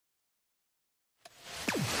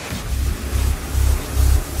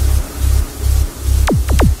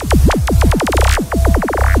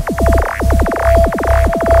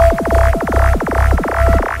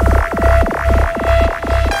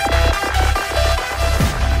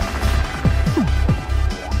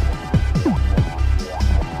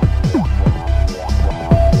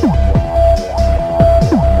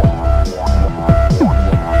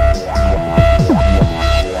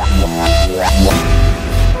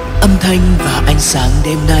Âm thanh và ánh sáng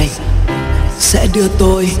đêm nay sẽ đưa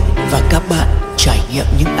tôi và các bạn trải nghiệm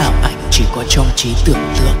những ảo ảnh chỉ có trong trí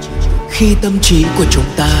tưởng tượng, khi tâm trí của chúng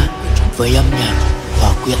ta với âm nhạc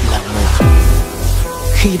hòa quyện làm một.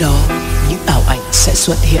 Khi đó những ảo ảnh sẽ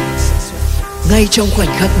xuất hiện. Ngay trong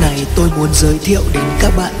khoảnh khắc này, tôi muốn giới thiệu đến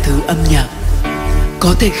các bạn thứ âm nhạc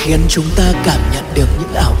có thể khiến chúng ta cảm nhận được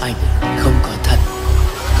những ảo ảnh không có thật.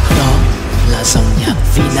 Đó là dòng nhạc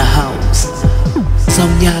Vinahouse.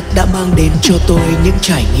 Dòng nhạc đã mang đến cho tôi những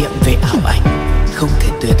trải nghiệm về ảo ảnh không thể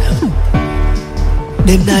tuyệt hơn.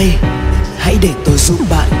 Đêm nay, hãy để tôi giúp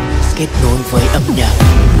bạn kết nối với âm nhạc.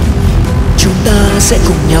 Chúng ta sẽ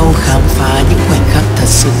cùng nhau khám phá những khoảnh khắc thật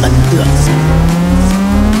sự ấn tượng.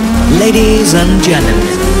 Ladies and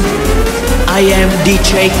gentlemen, I am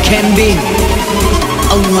DJ Kenbjn,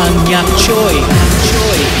 ông Hoàng nhạc trôi.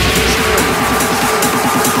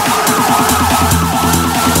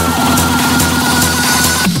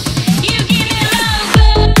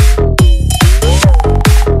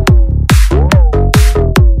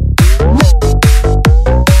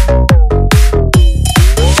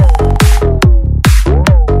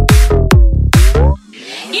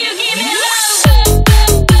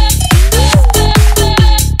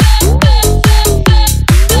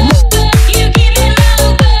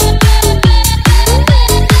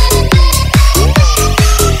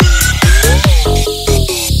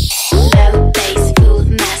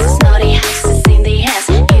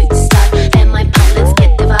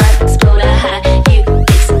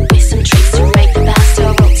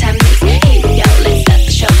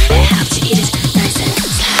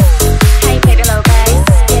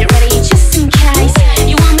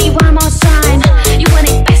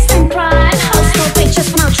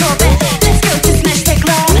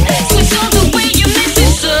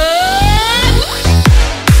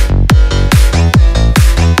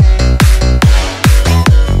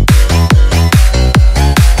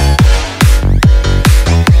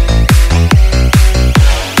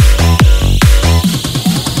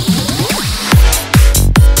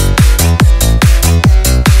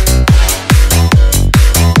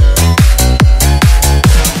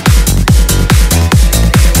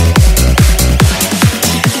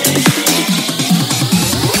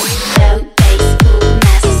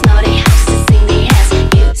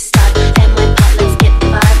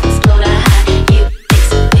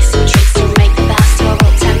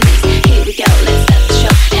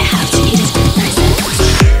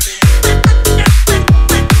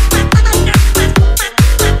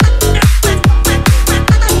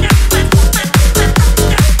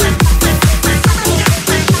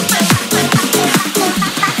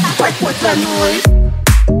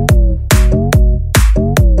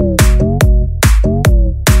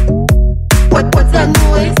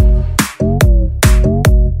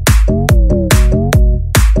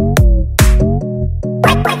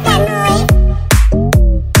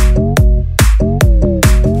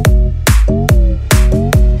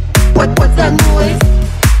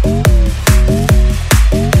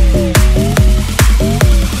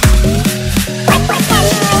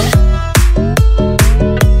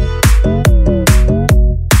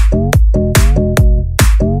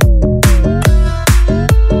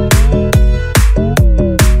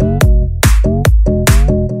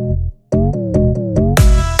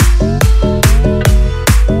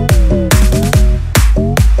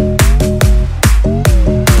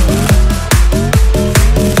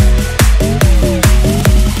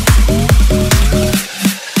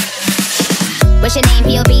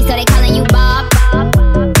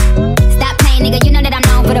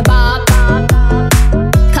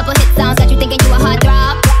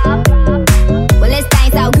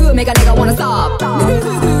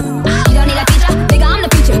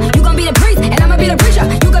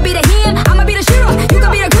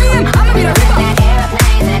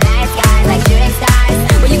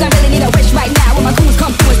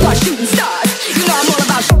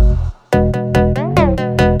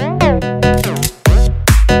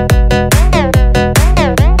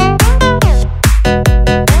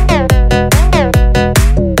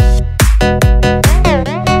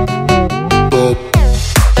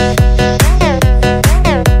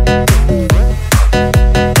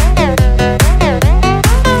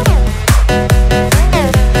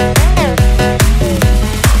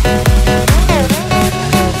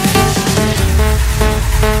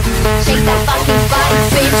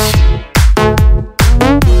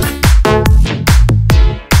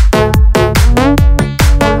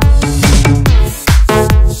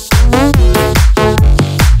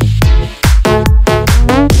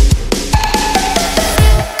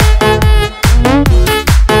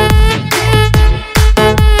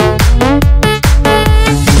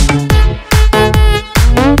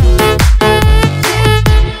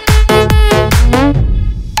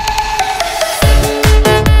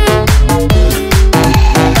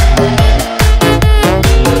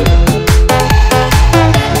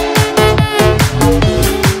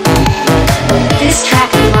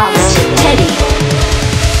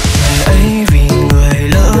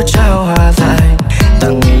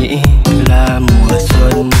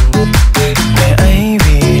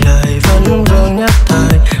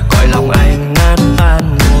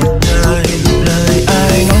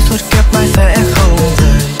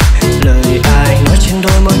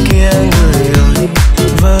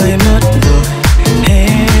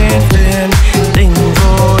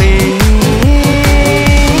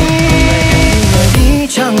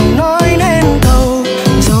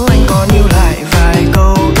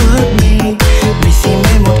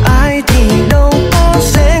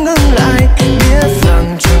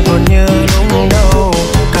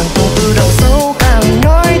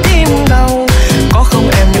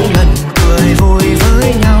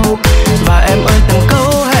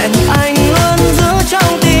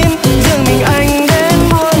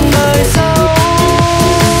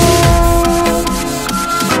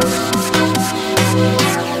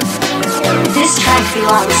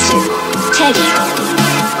 belongs to Teddy.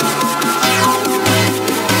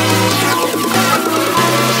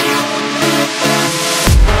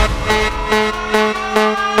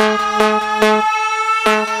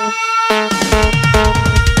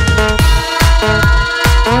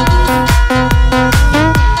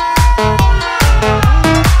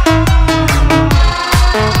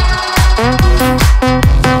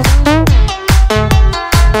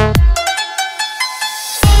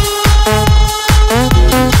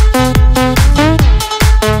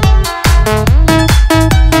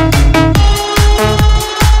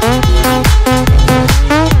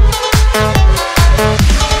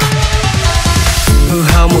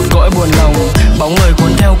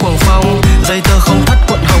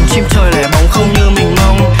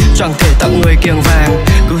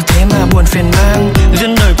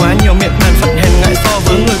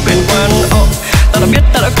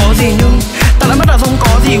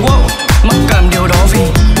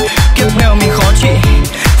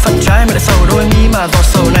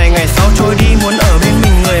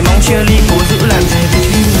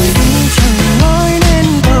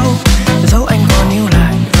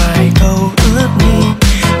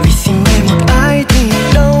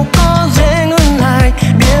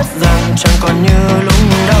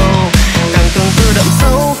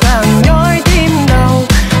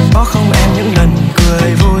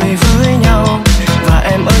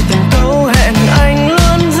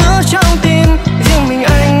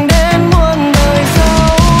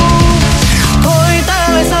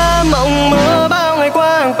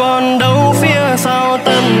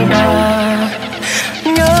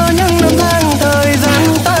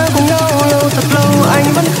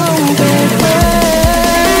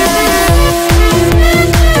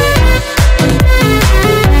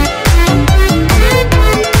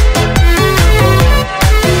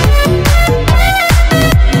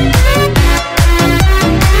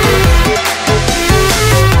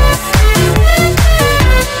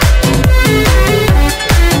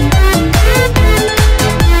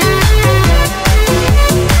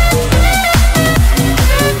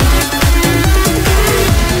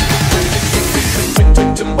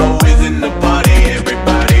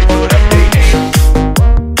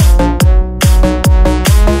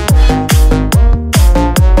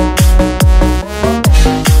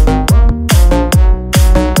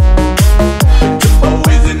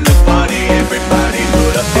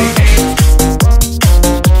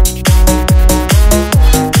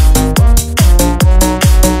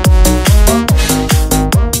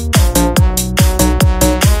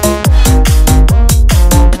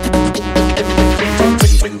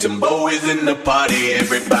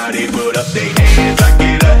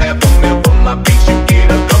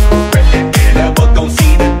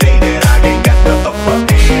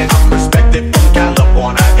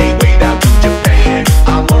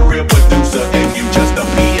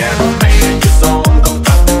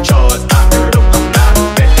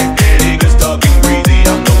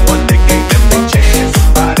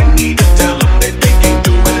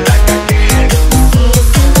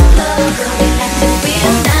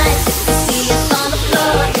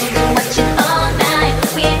 On now.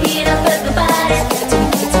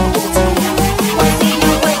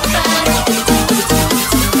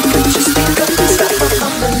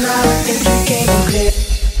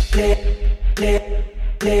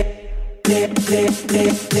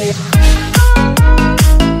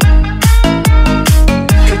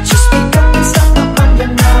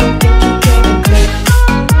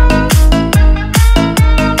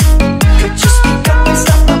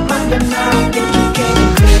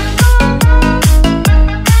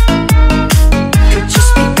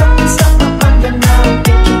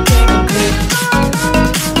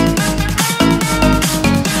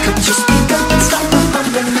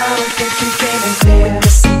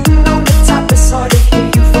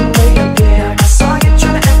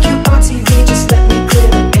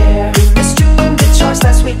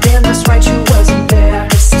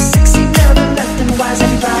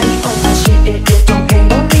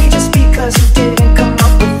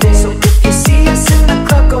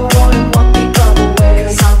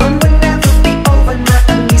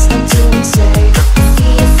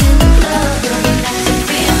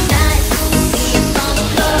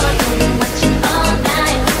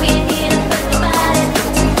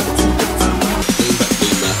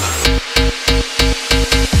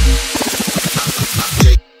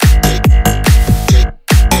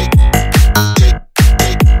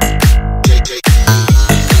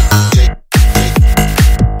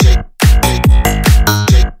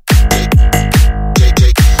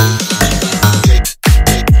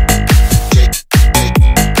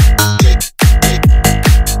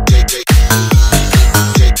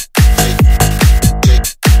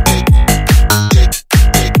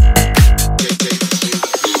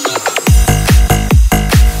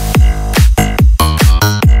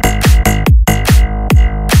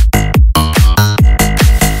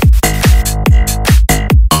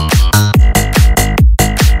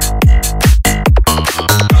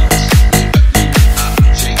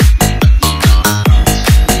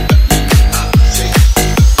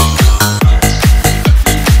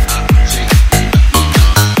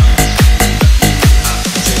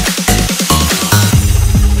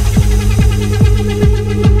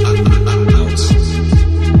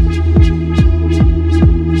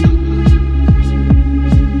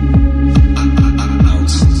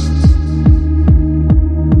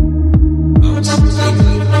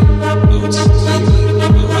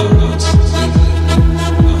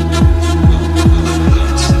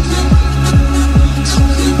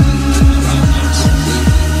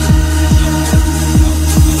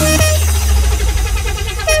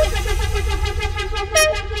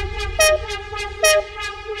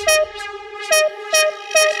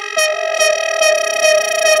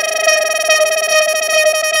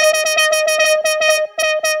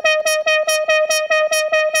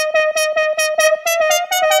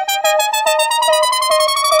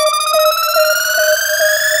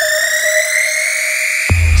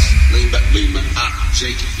 lean back,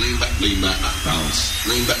 shake it, lean back, bounce,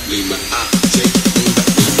 lean back, shake it, lean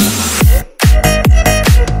back,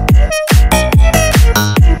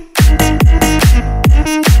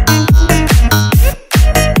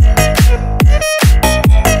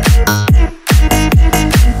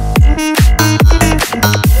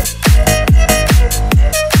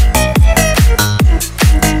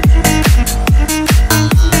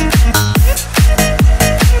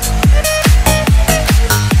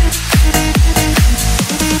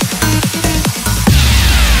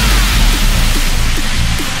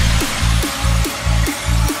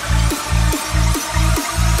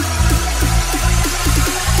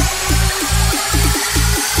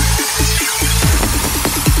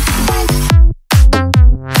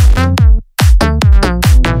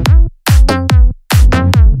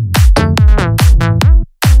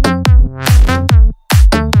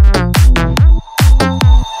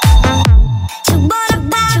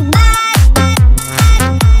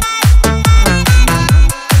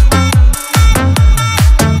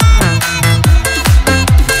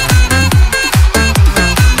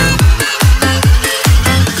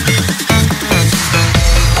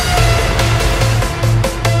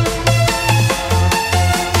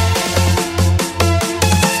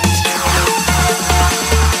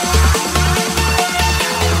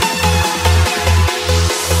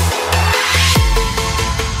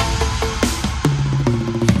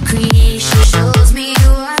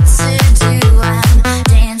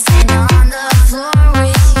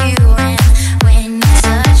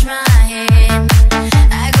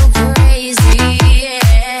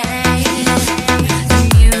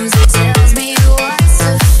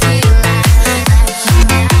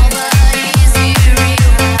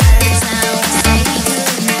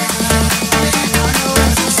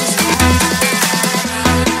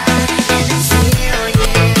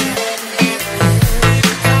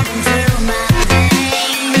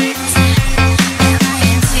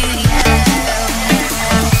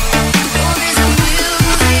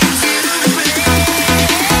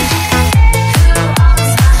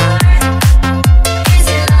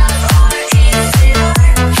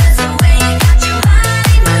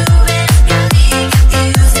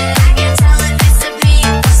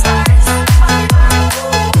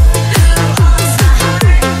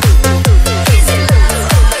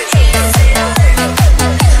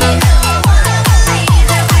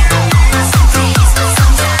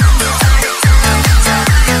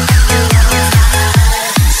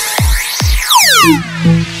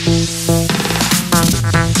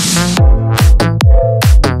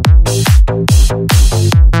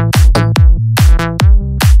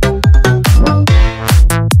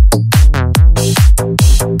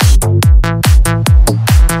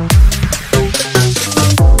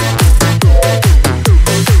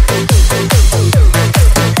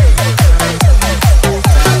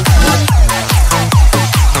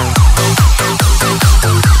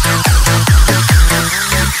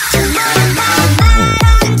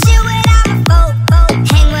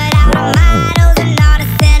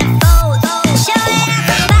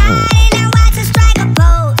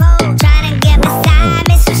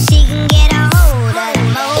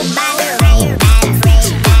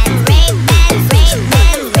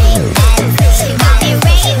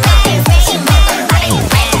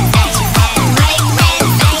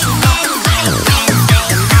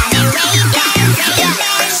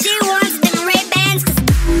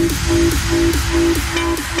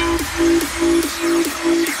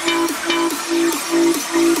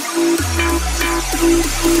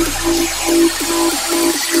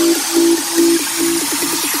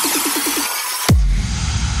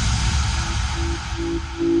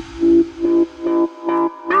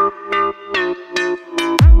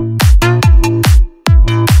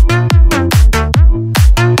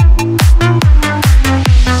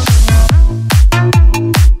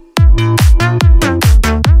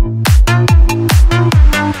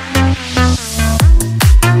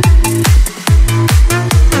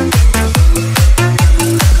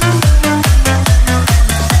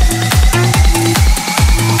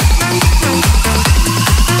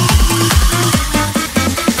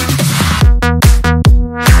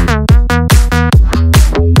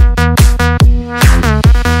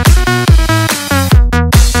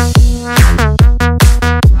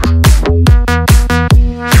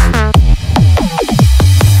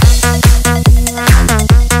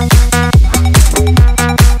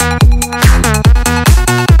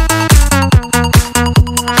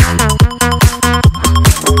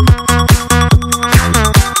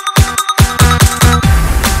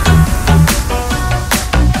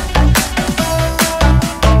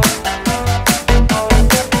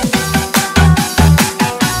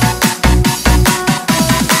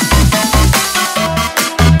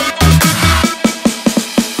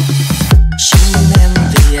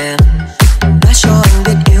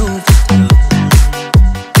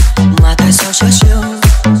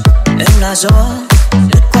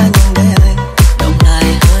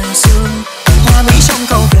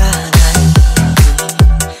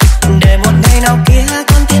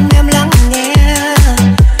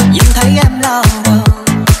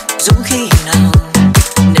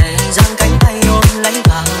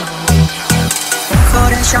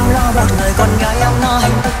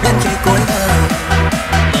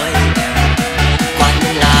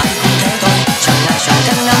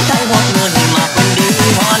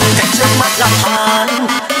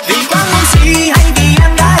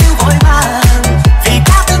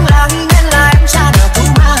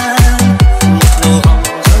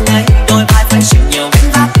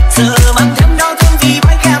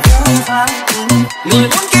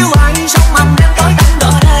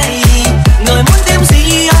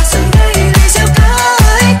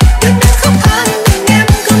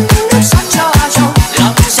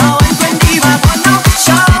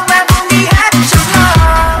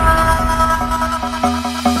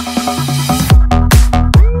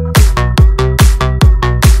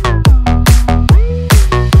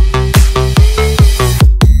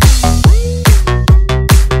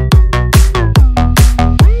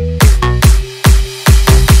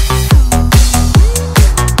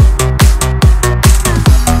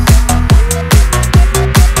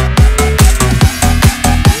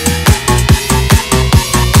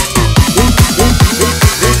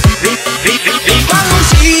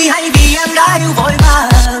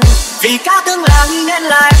 gái nên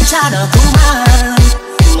là em cha nợ cứu mang.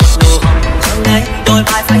 Một nụ hồng trong ngày đôi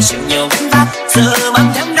vai phải chịu nhiều gánh vác, giờ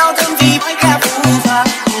mang thêm đau thương vì mấy kẻ phũ phàng.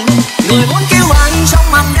 Người muốn kêu anh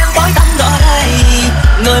trong màn đêm tối tăm ở đây,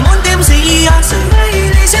 người muốn tìm gì ở sự đây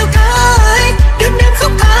ly rượu cái. Đêm đêm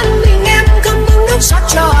khóc than mình em cầm bưng nước rót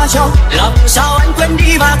cho chồng, lòng sao anh quên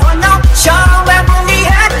đi và còn đâu cho em buông đi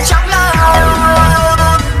hết trong lòng.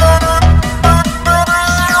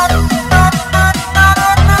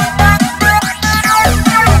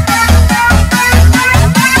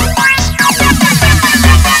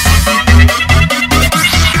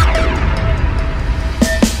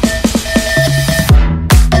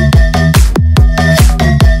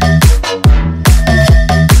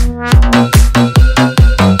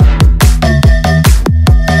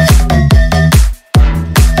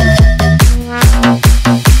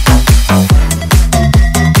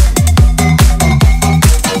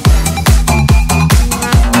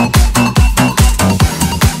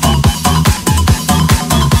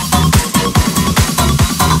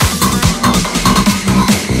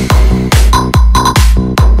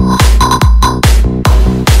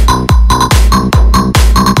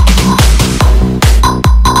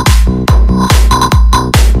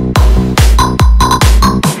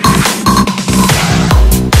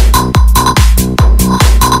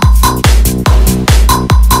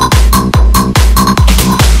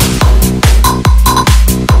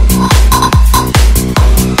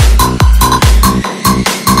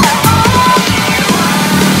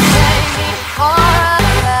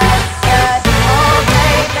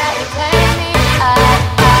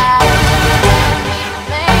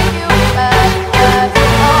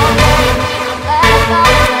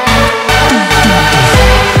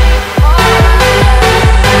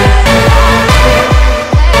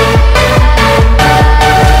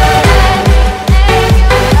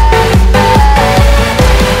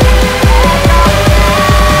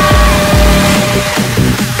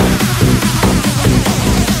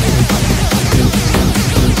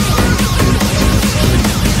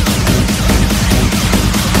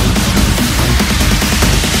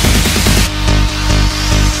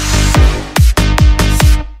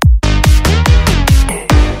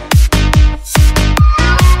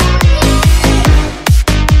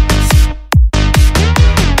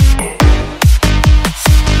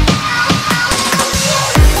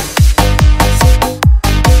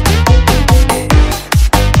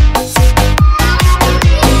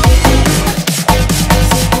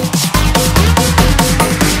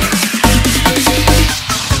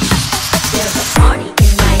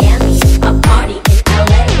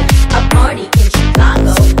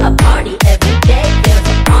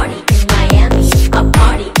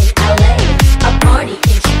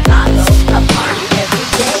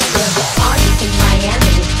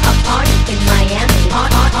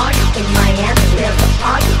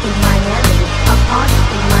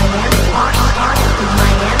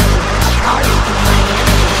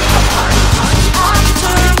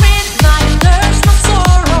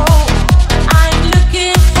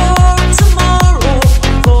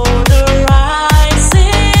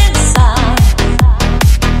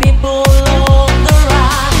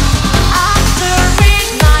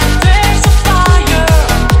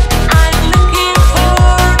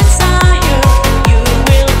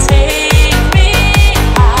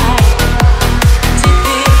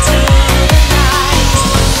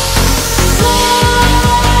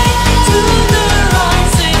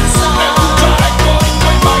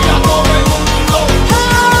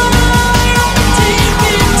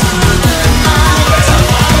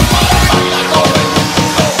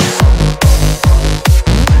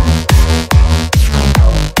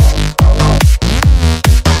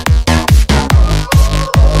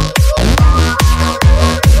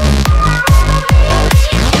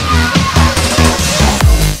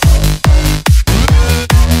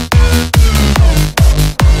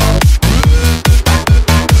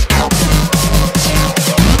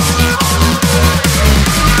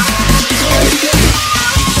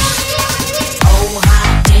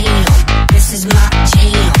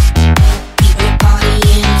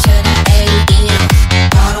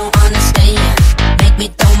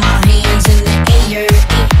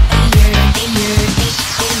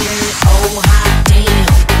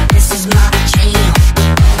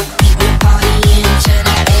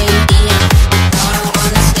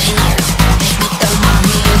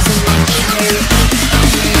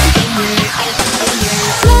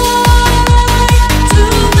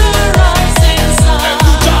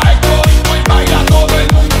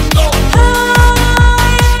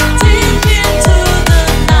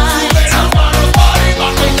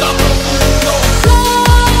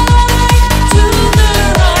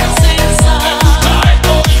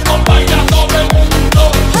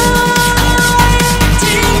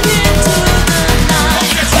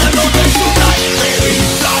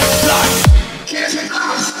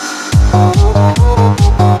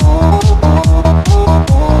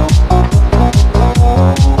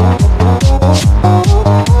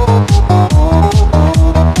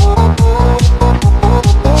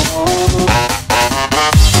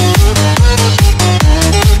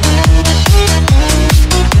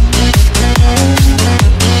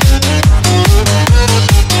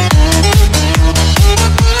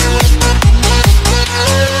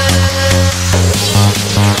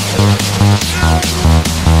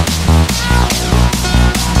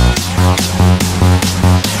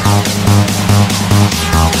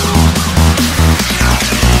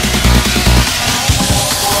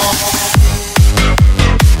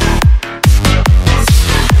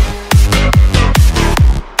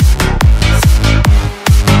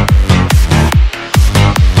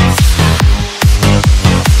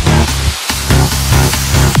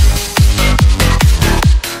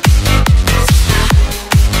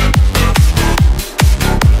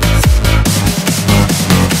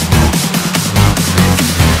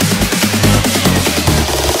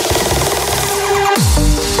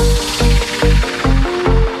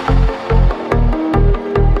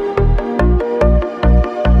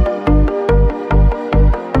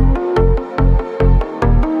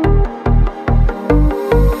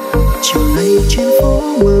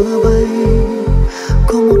 mưa bay,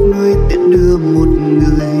 có một người tiễn đưa một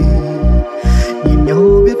người, nhìn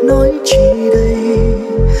nhau biết nói chi đây,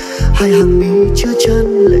 hai hàng mi chưa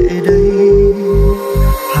chan lệ đây,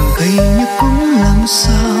 hàng cây như cũng làm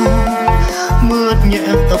sao mưa nhẹ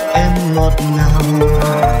tóc em ngọt ngào,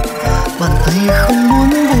 bàn tay không muốn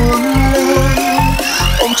buông lơi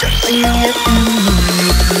ôm chặt anh nhé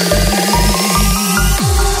người cười.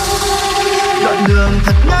 Đoạn đường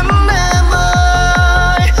thật ngắn em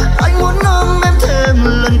ơi, anh muốn ôm em thêm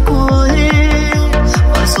lần cuối,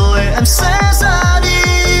 và rồi em sẽ ra đi,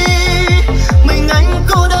 mình anh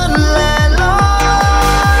cô đơn lẻ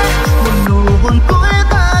loi, một nụ hôn cuối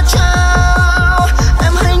ta trao,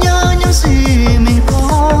 em hãy nhớ những gì mình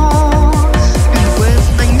có, đừng quên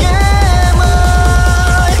anh nhé em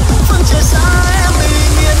ơi, phương trời xa em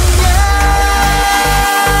bình yên nhé.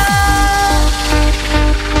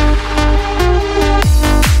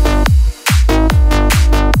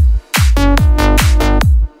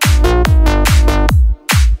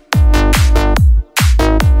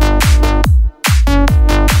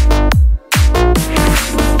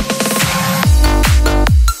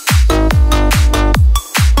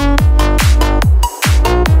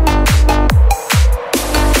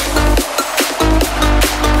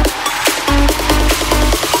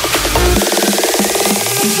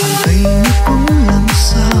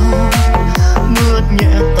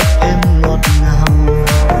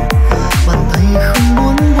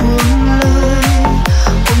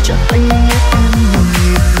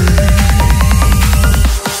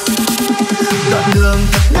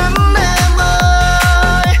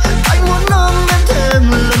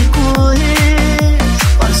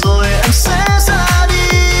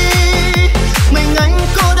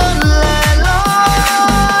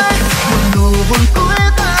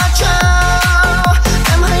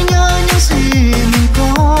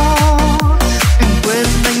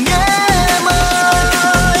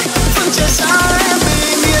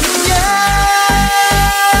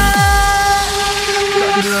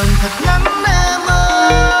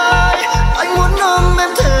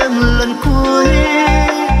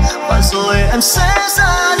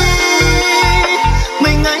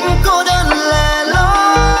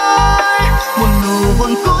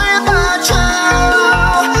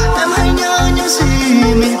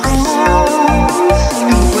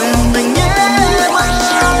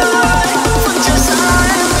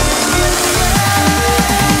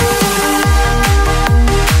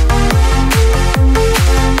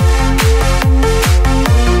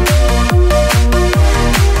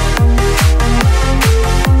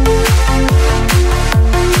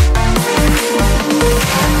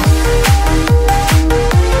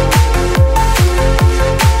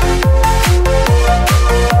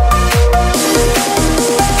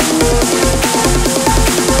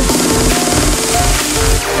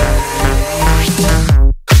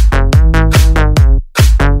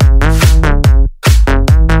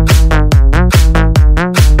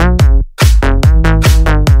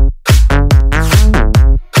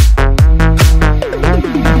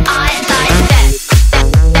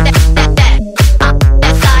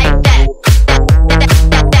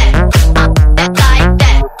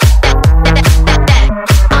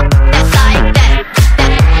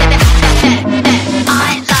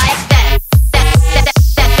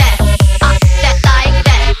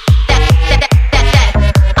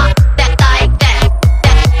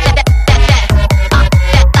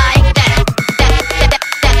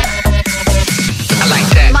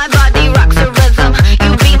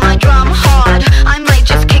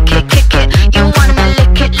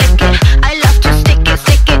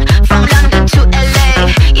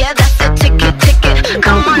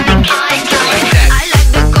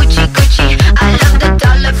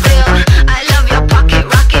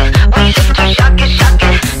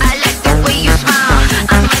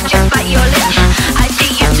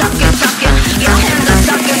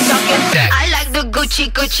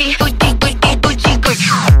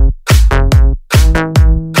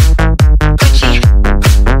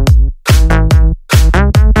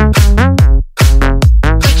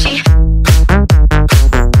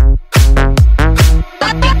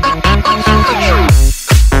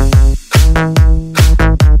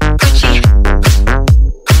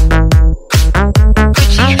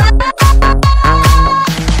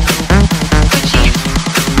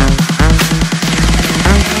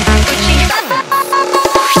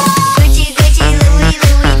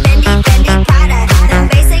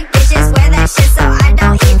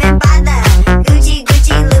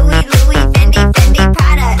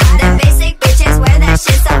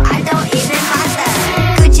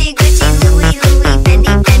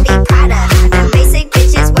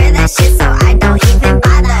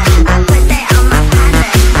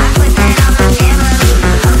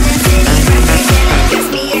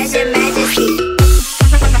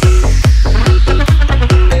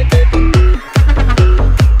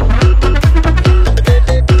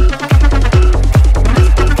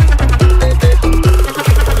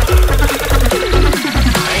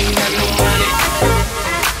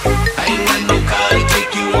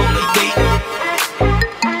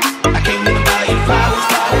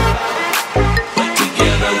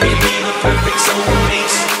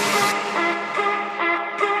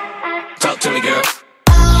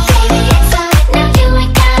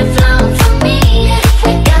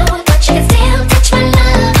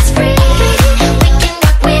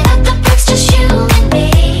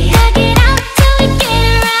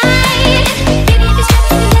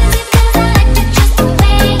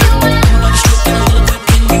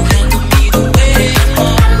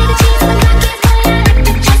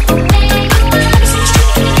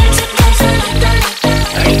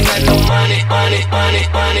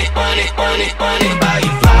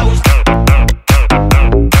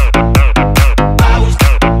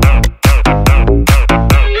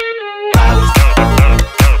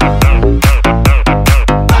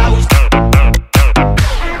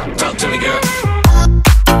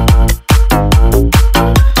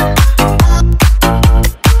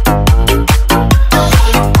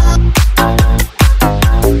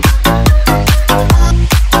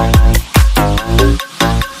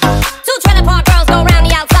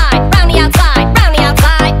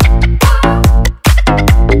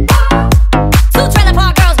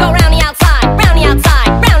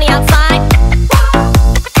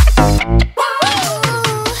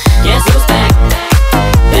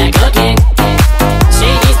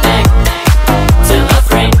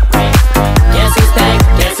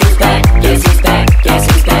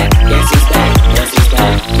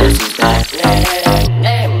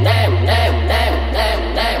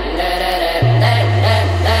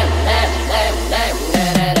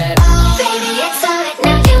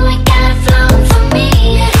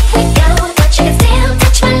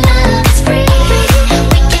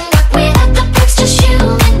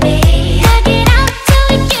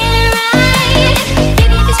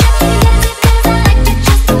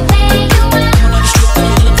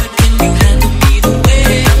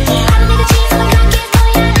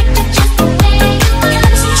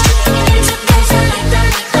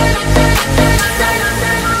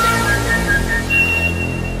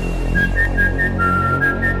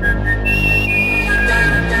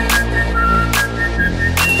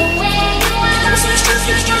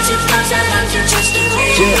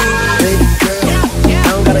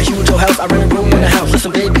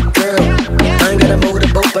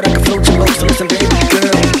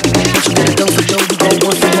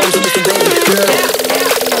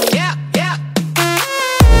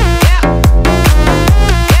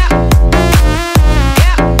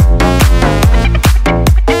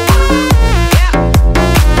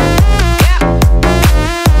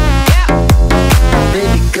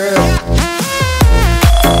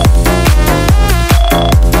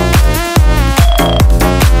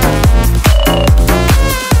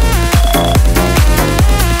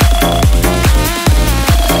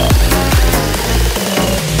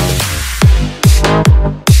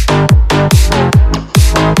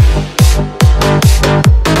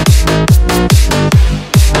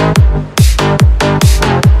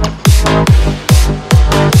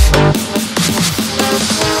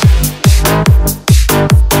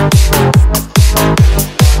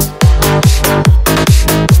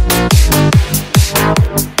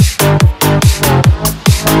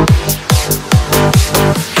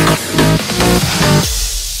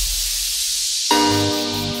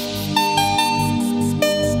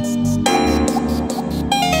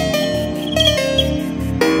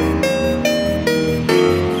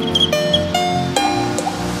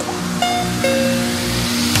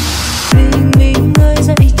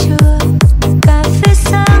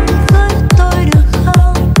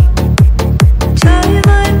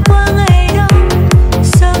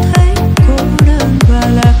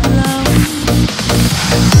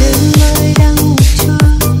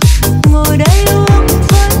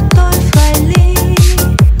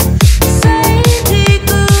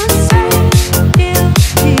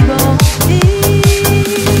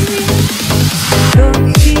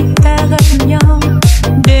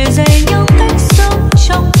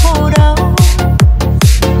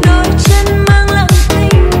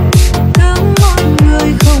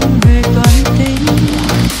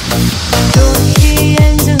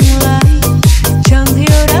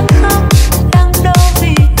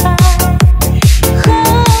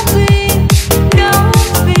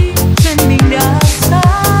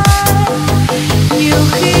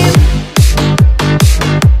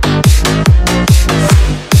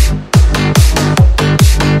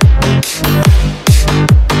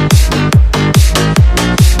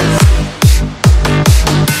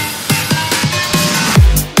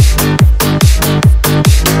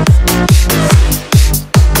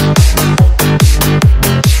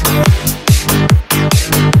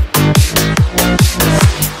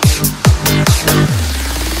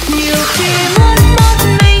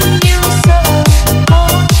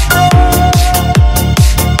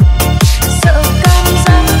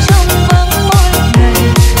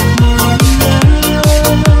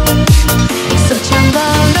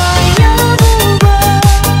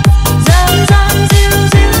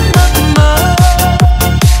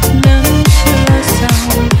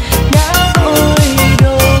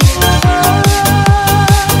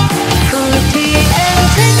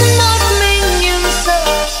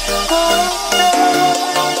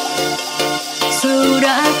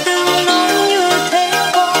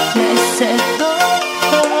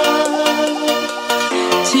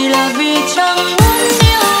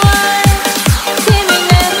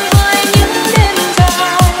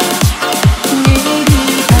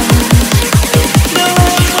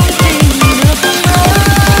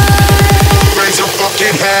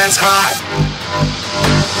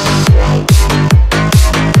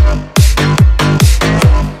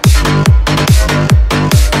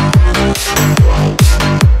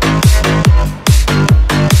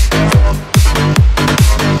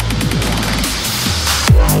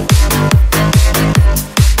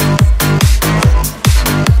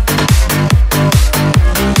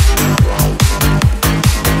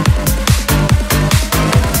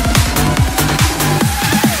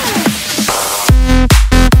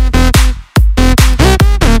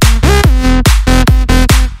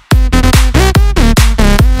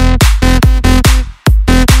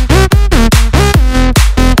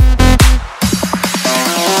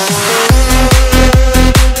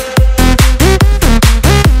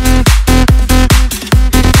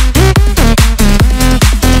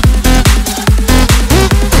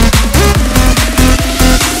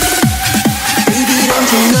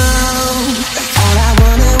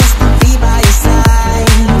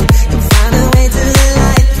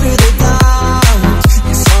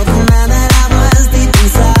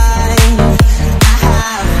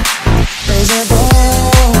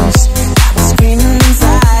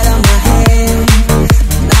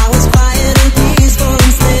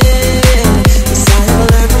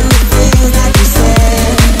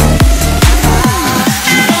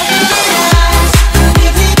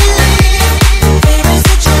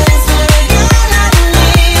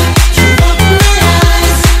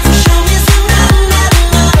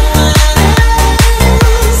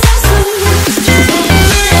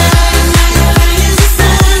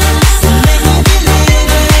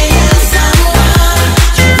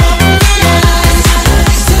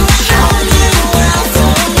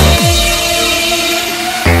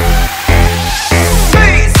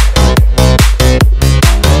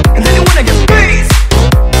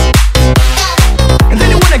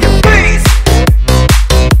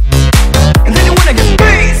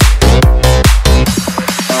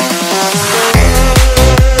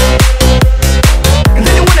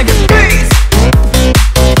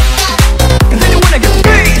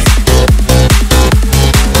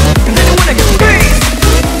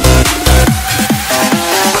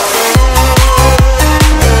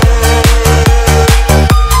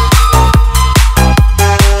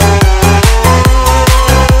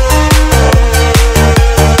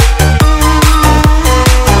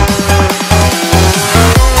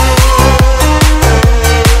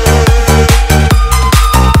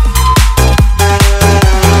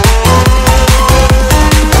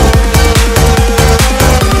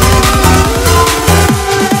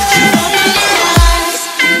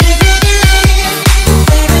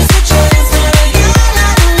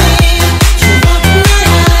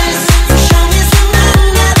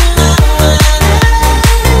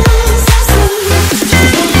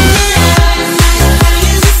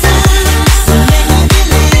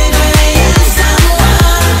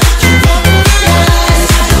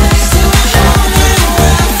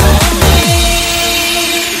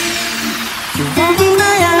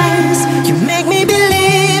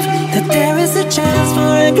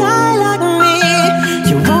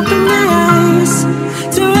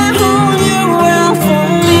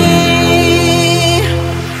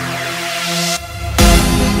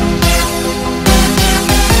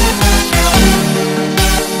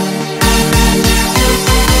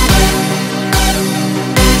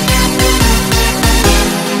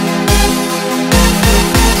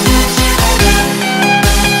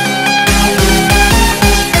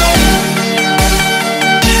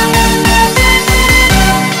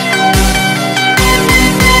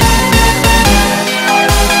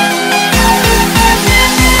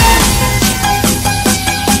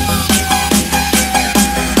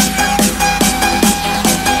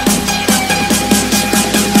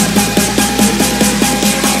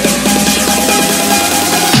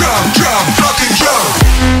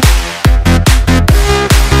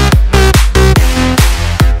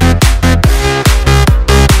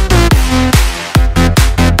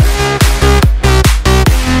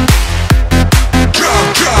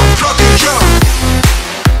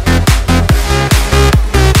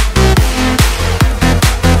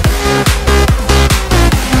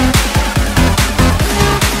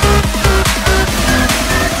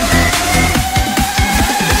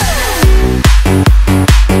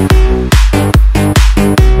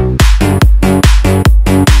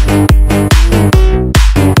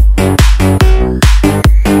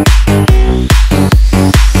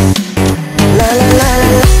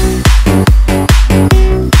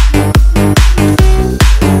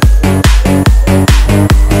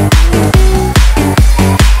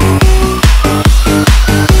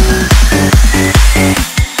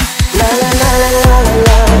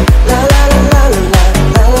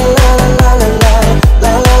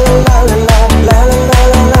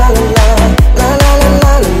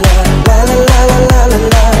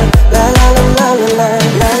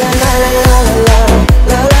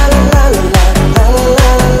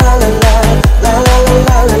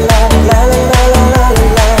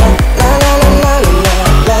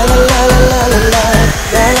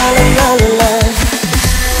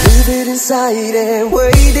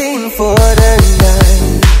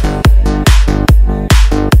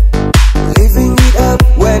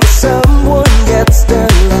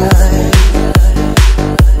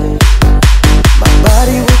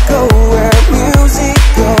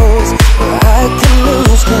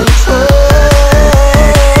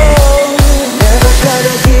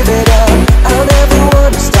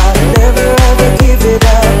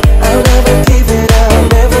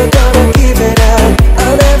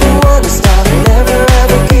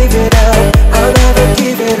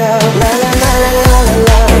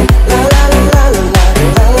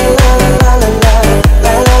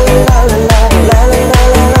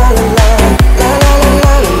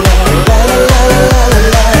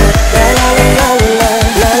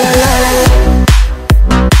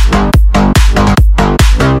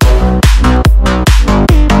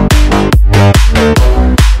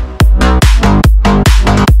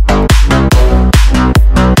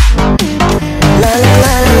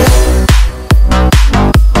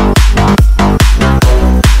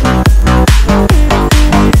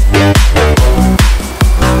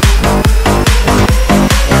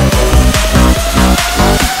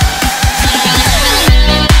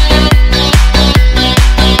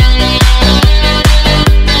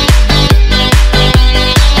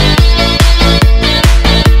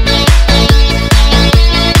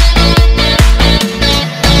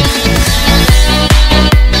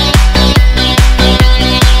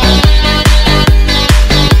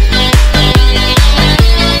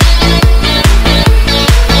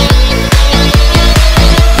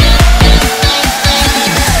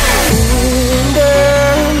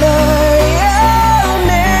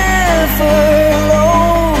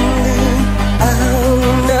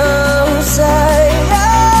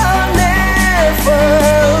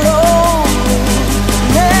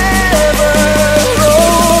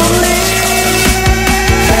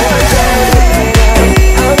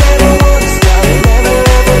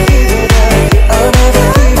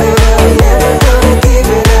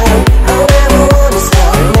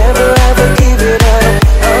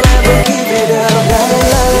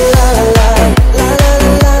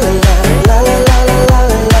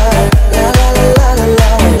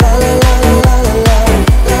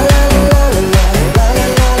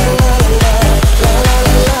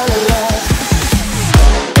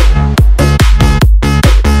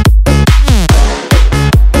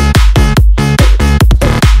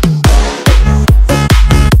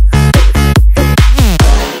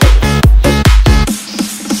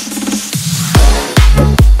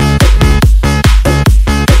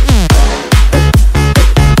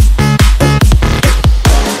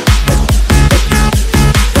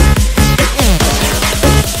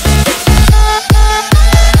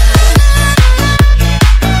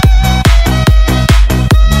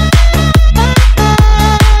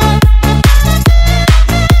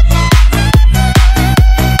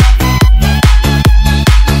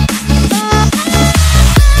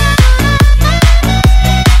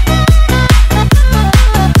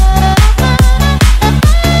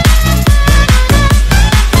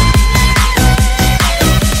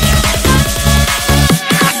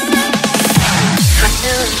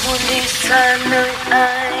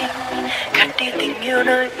 đi tình yêu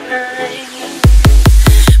nơi anh.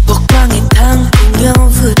 Bỏ qua ngày tháng cùng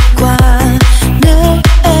nhau vượt qua, nếu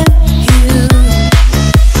em hiểu.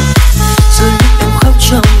 Rồi lúc em khóc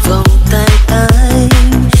trong vòng tay anh,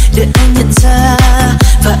 để anh nhận ra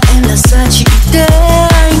và em là giá trị để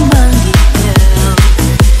anh mang đi theo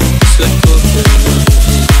suốt cuộc đời.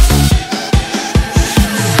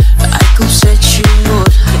 Ai cũng sẽ chịu một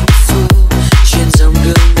hạnh phúc trên dòng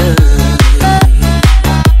đường đời,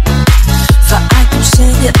 và ai cũng sẽ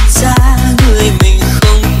nhận ra người mình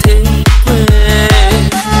không thể quên.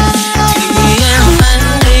 Thì em hãy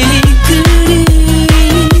cứ đi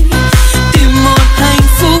tìm một hạnh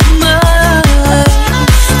phúc mới,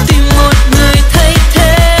 tìm một người thay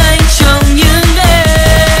thế anh trong những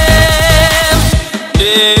đêm.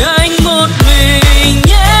 Để anh một mình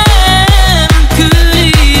nhé, em cứ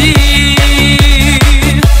đi đi,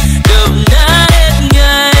 đập nát hết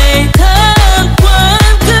ngày tháng qua,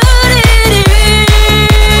 em cứ đi đi.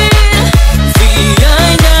 Vì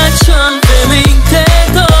anh đã chọn về mình thế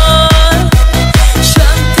thôi,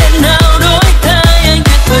 chẳng thể nào đổi thay. Anh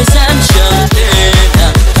biết thời gian chẳng thể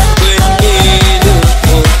nào quên đi được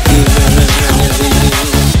một người.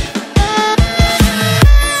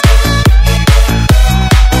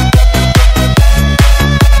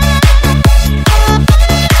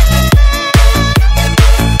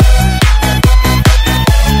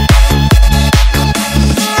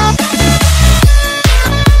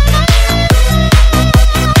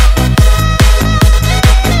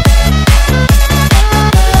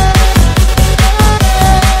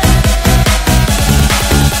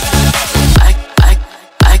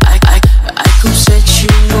 Ai cũng sẽ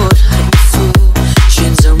chịu một hạnh phúc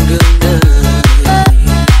trên dòng đường đời,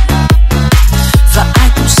 và ai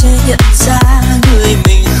cũng sẽ nhận ra người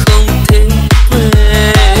mình không thể quên.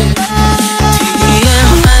 Thì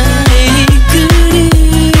em hãy cứ đi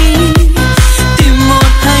tìm một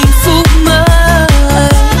hạnh phúc mới,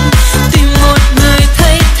 tìm một người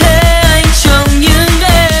thay thế anh trong những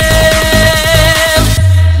đêm.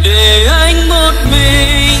 Để anh một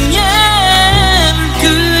mình nhé, em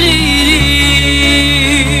cứ đi đi,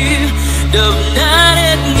 đập nát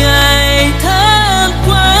hết ngày tháng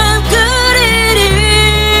qua, em cứ đi đi.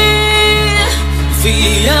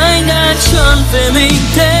 Vì anh đã chọn về mình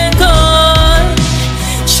thế thôi,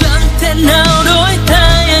 chẳng thể nào đổi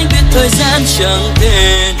thay. Anh biết thời gian chẳng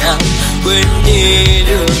thể nào quên đi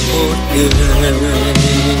được một người.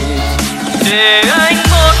 Để anh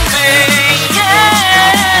một mình nhé.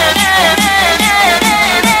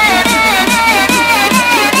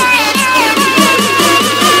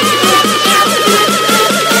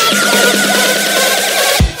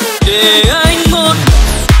 Để anh một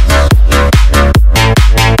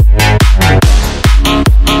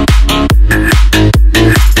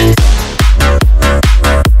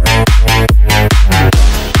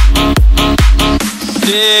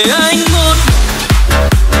để anh một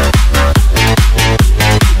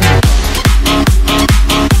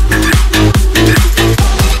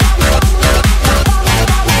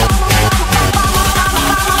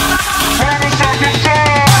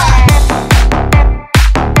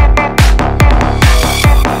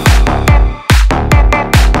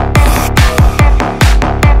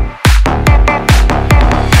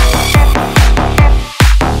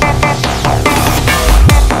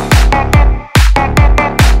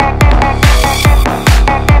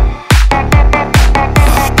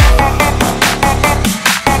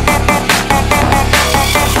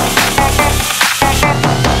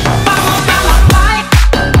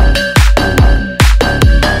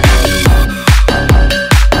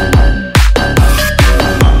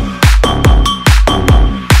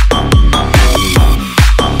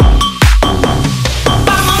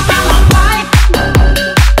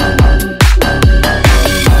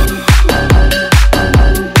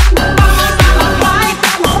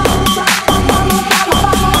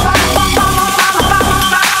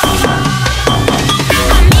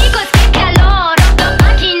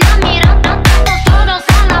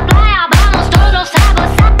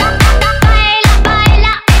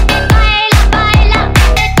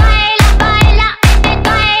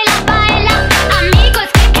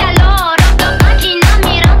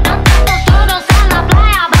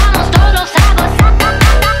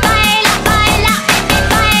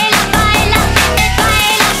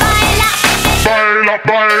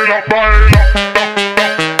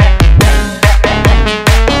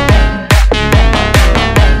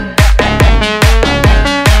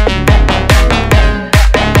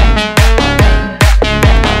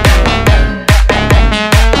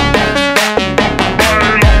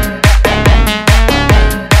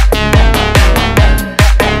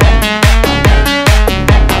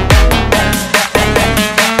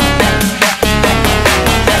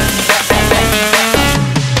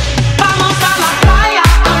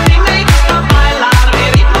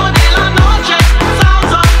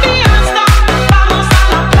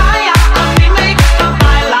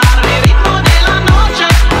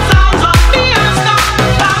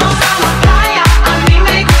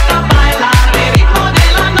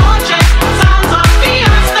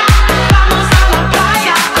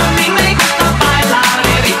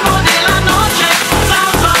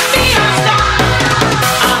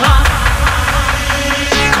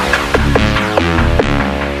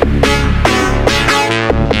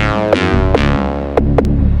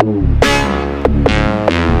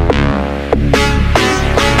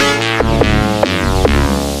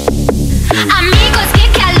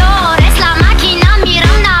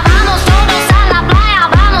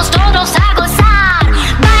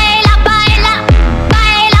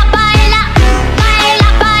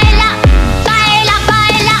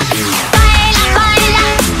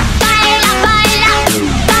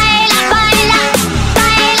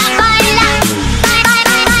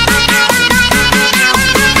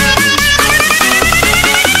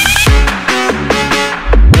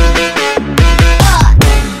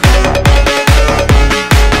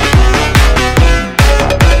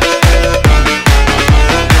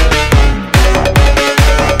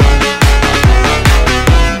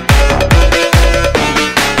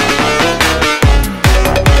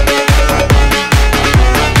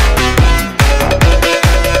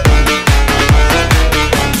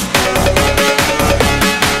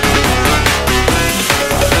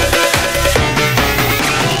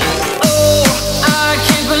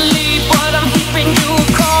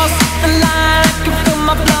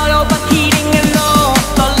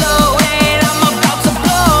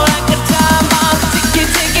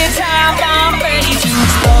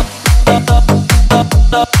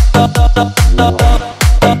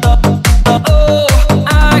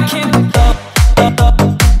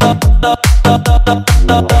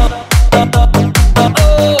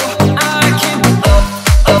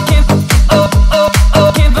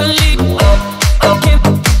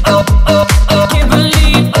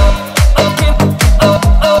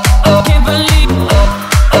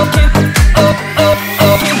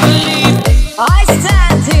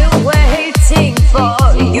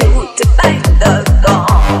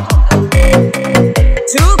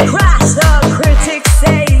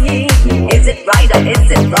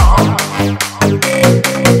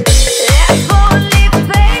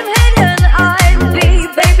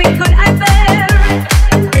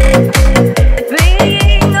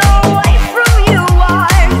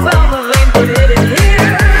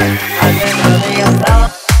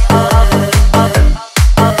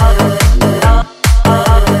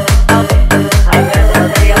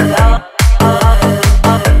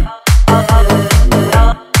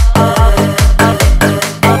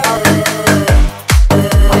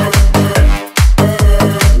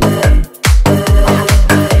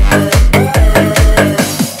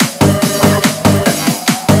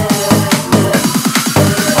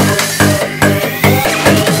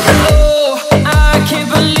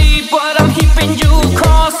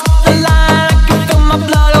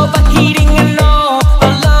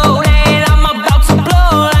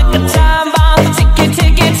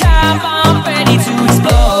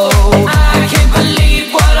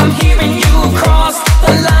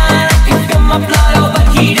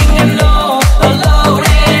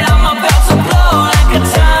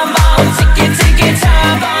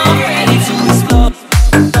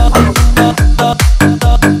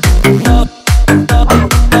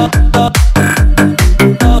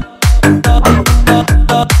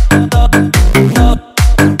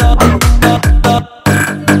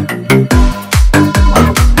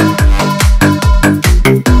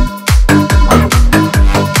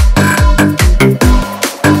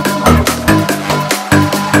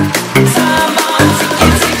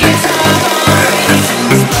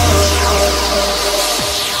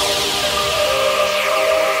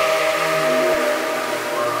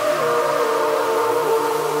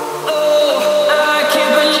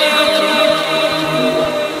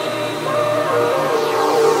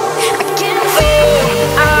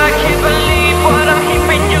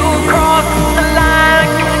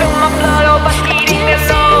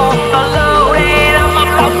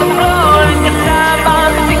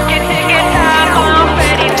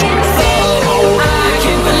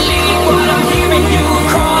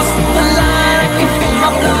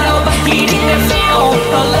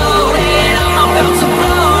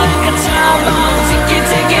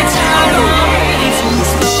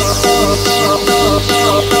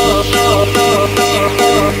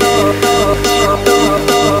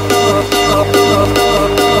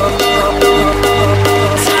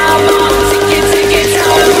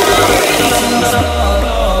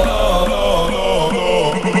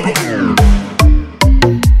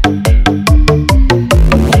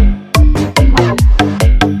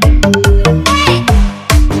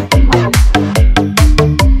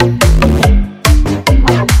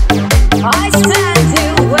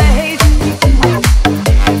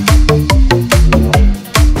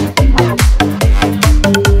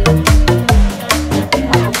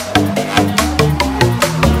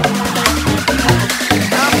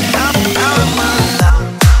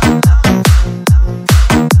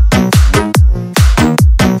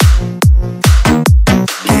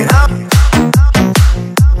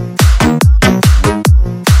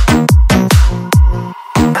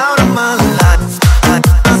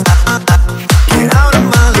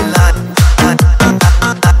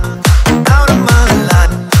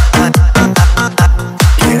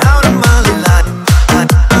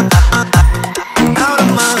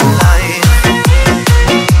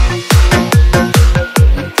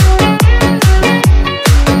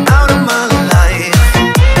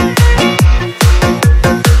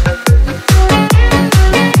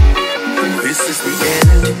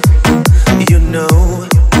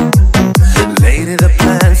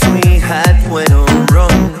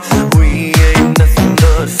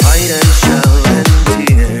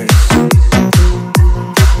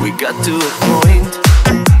got to a point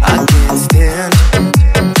I can't stand.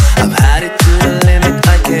 I've had it to the limit,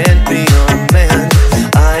 I can't be your man.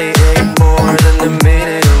 I ain't more than a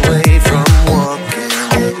minute away from walking.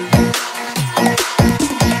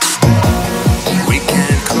 We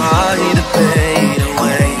can't cry the pain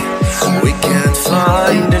away. We can't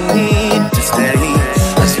find a need to stay.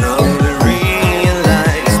 I slowly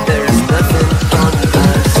realize there's nothing on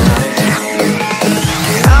our side.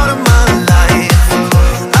 Get out of my life,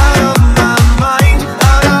 out of my mind,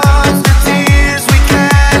 out of the tears we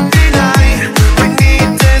can't deny. We need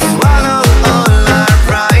to swallow all our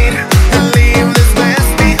pride and leave this mess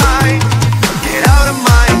behind. Get out of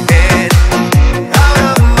my head, out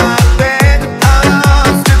of my bed, out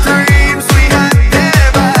of the dreams we had there.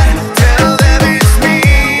 But tell them it's me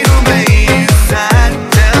who made you sad.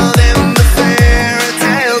 Tell them the fairy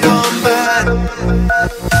tale gone bad.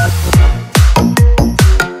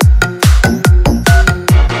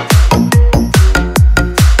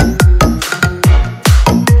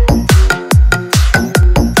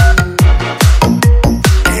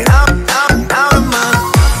 Get out of my.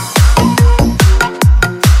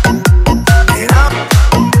 Get out.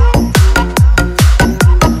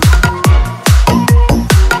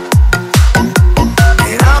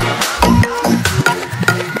 Get out.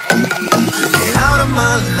 Get out of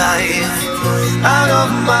my life, out of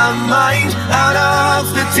my mind, out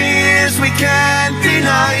of the tears we can't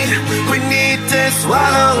deny. We need to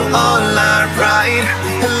swallow all our pride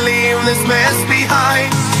and leave this mess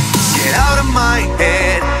behind. Get out of my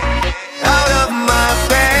head, out of my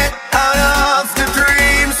bed, out of the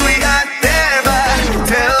dreams we had there. But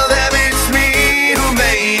tell them it's me who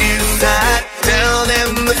made you sad. Tell them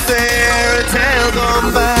the fairy tale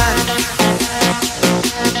gone bad.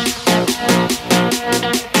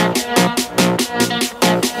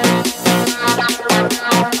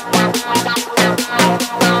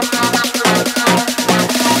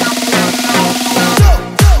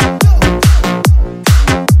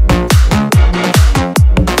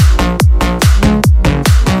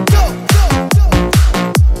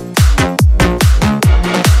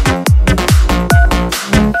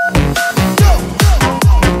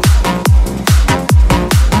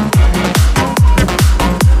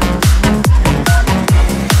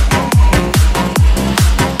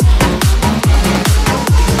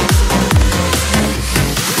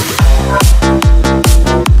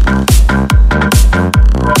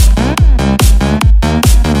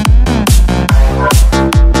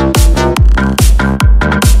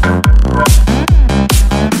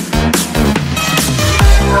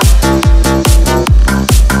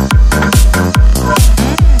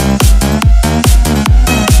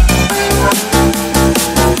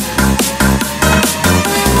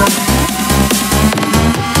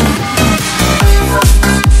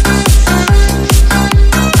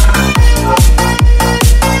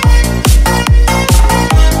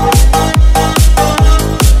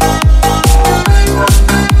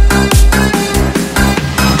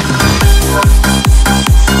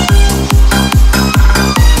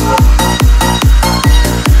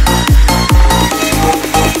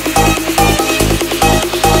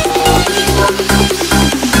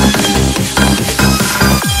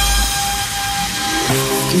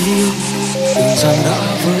 Từng gian đã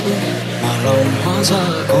vỡ mà lòng hóa ra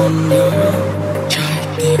còn nhớ. Trái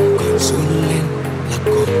tim còn run lên là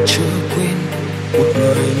còn chưa quên. Một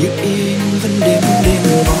người như in vẫn đêm đêm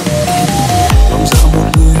ngọn đèn. Lòng dạ một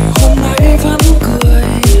người hôm nay vẫn cười,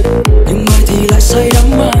 nhưng mai thì lại say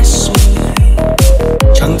đắm mãi rồi.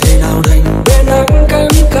 Chẳng thể nào đành bên anh cánh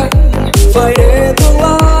cạnh, phải để tương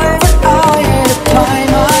lai vẫn ai được mãi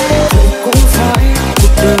mãi. Thôi cũng phải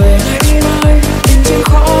cuộc đời ngày nay tình duyên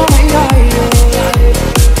khó mấy ai ơi.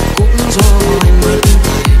 Cũng do anh mất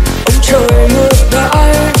tay, ông trời ngược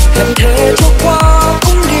đãi, hẹn thề cho qua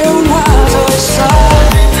cũng điêu hoa rời xa.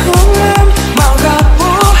 Thương em mà gạt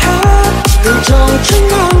bỏ hết, từ trong chân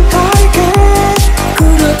mang cái kết. Cứ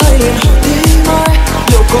đưa tay liền hỏi đi mai,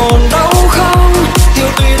 liệu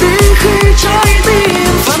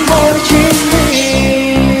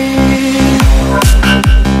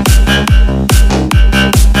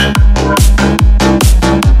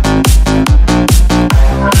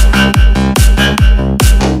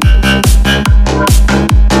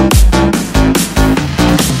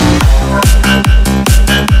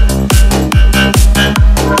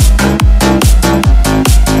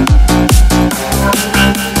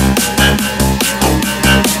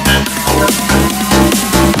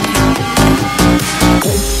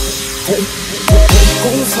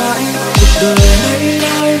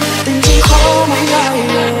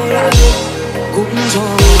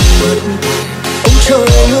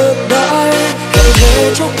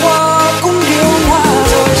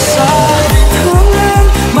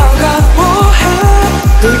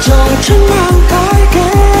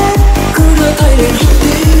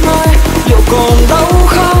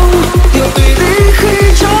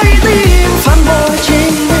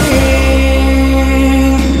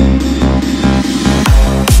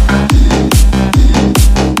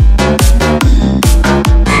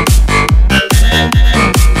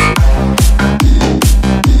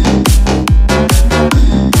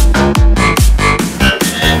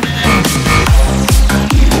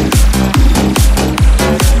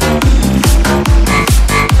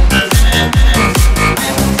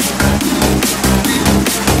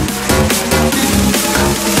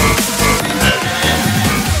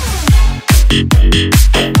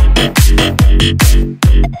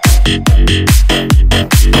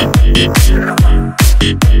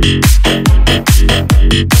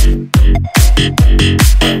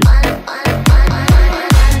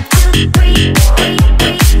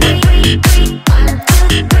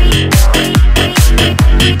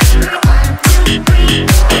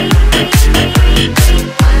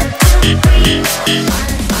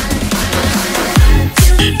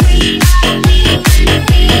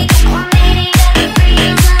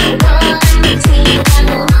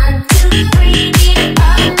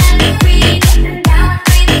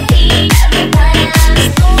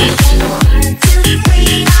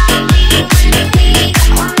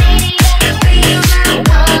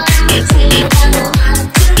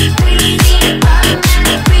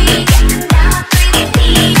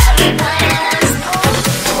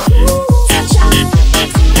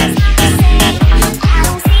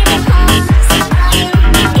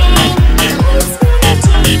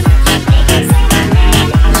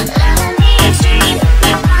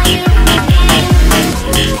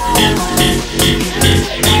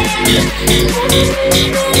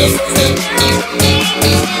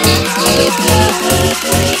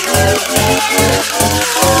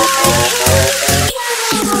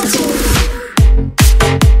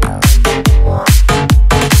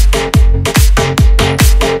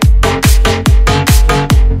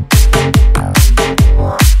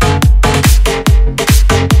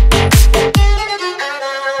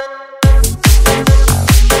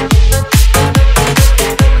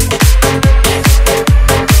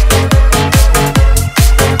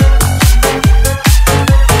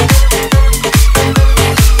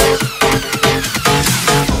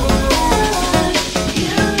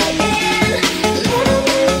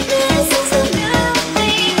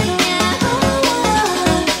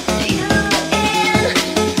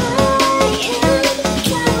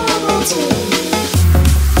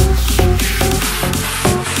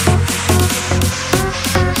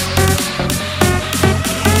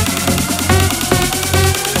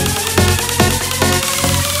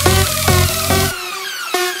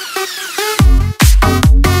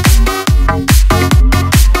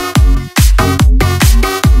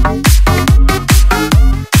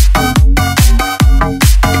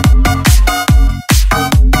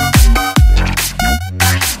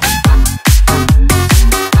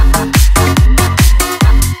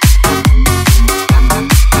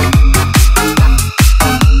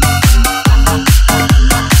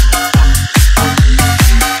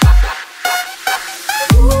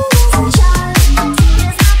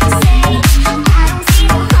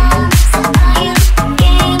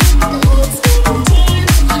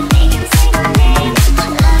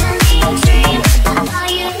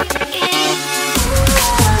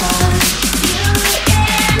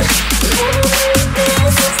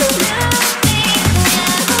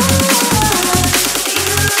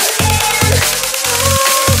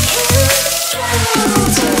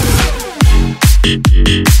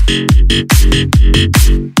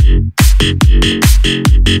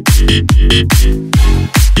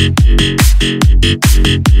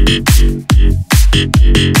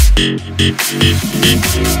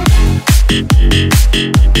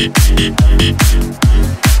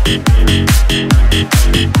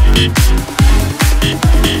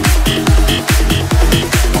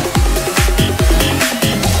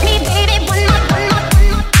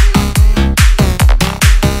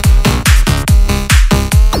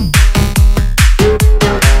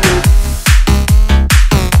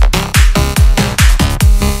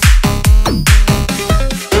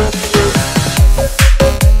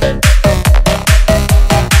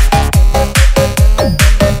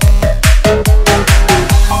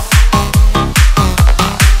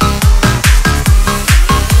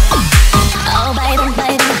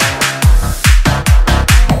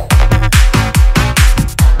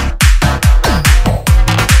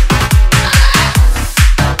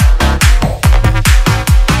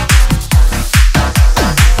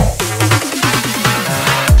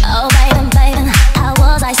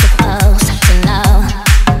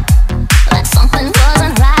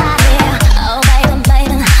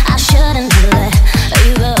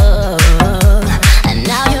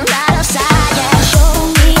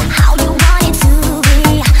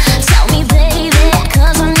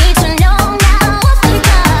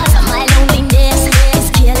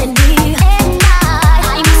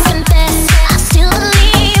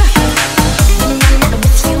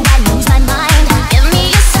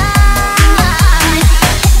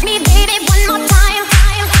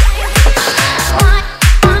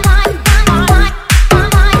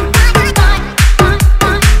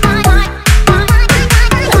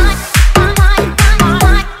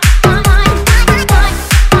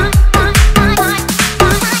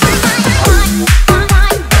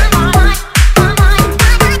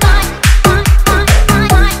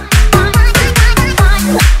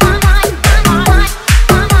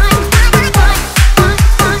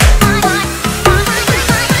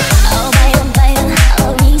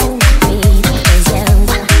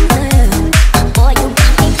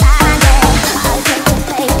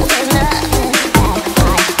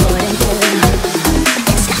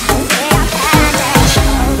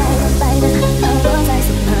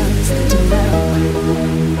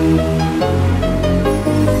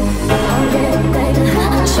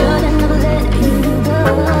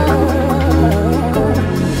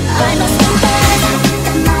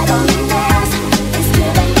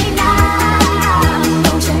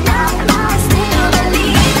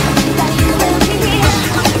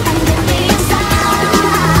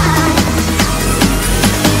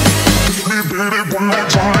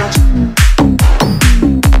I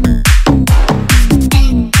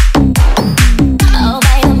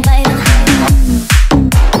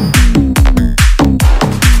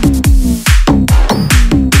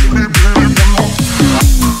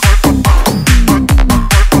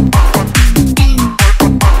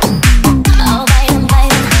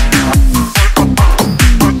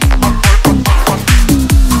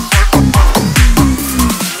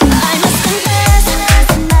must confess,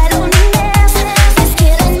 I don't guess it's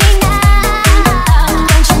killing me now.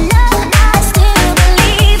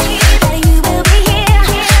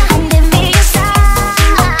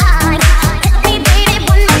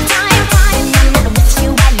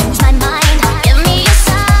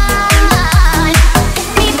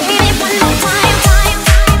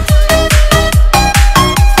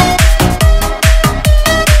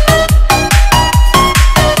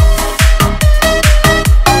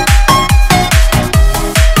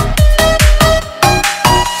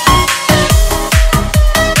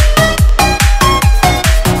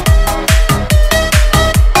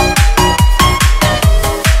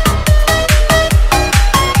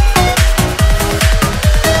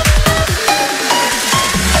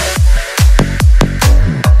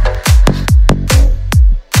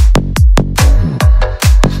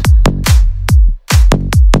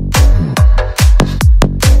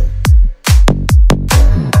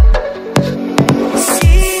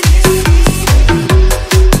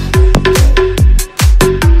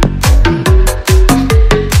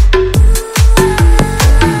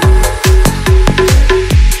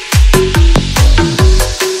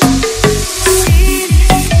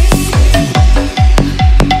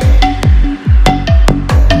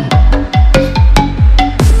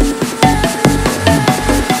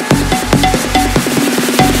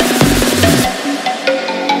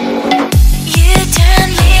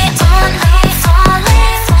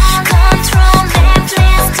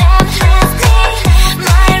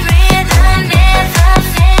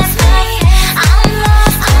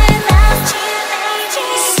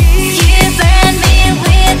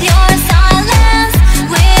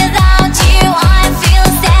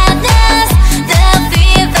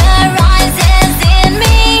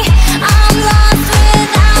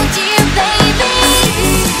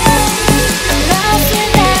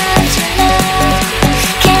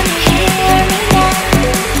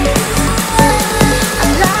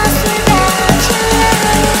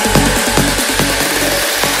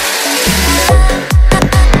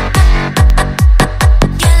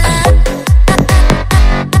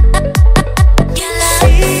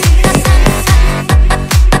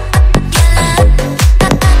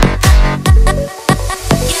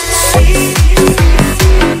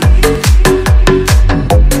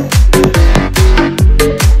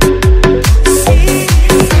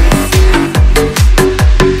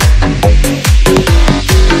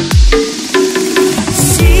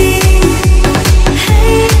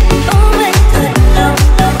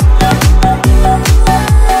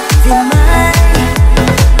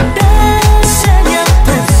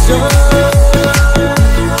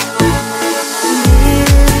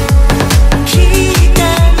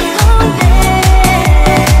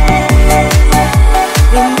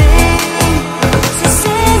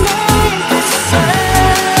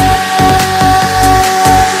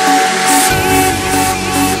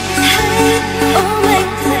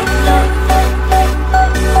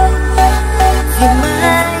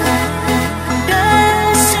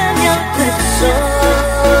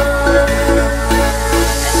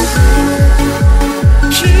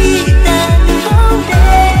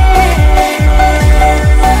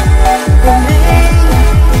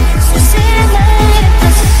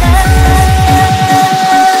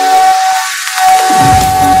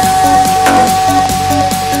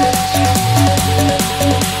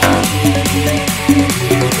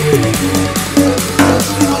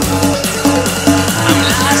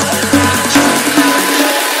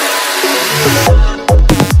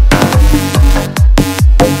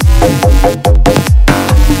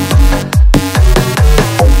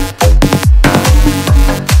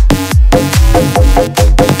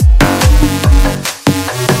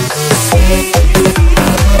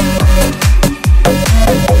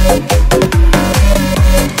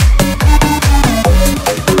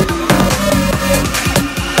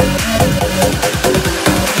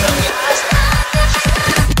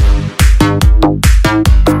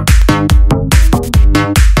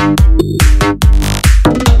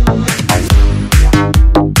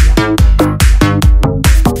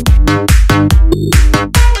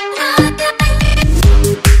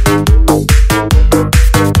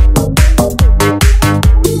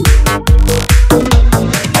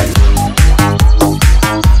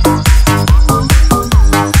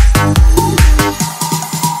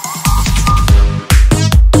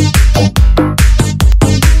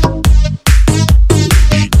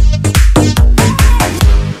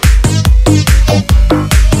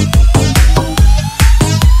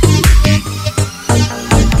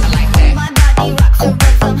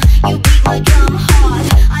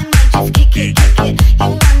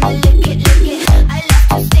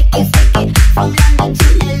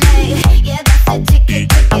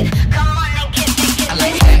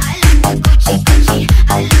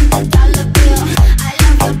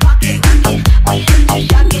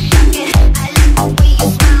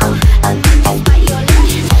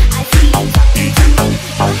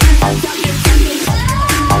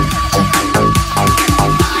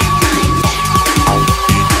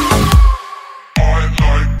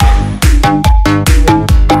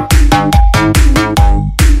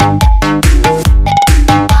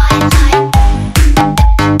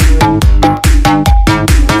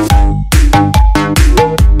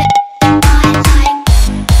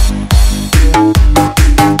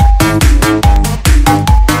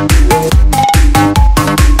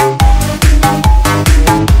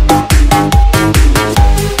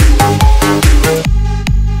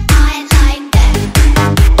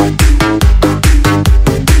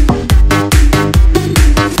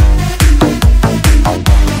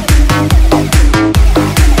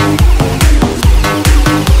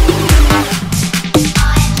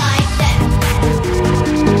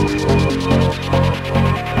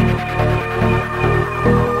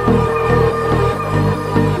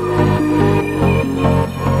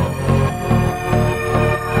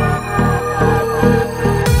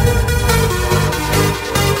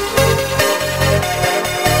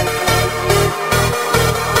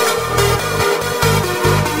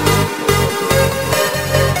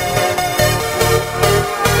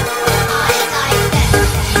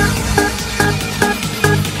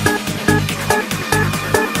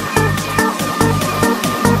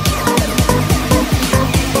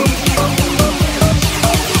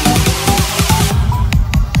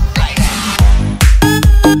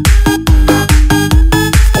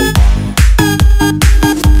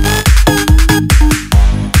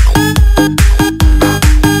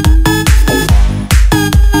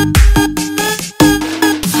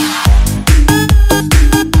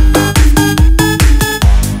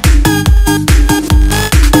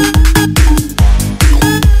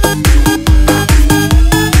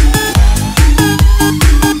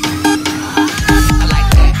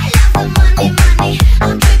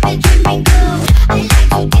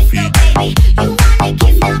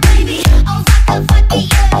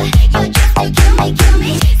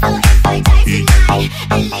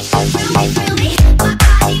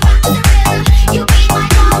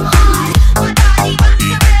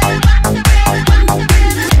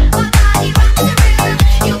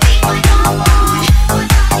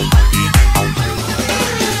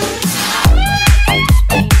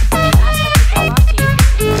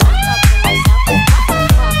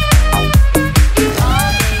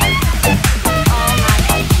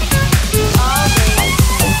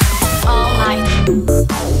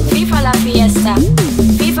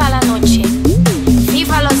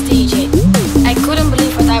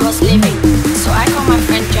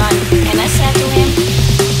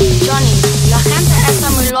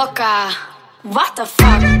 loca. What the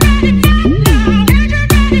fuck?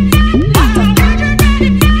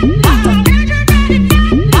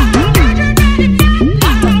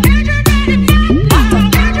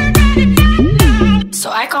 So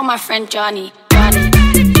I call my friend Johnny, Johnny,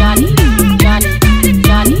 Johnny, Johnny, Johnny,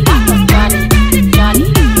 Johnny, Johnny, Johnny,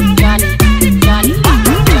 Johnny, Johnny,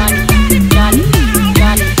 Johnny, Johnny,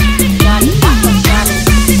 Johnny,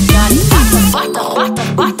 Johnny. What the fuck? What the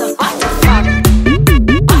fuck? What the fuck?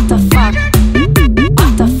 What the fuck?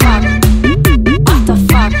 What the fuck? What the fuck? What the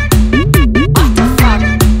fuck?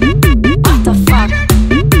 What the fuck?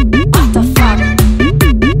 What the fuck?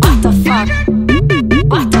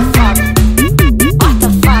 What the fuck?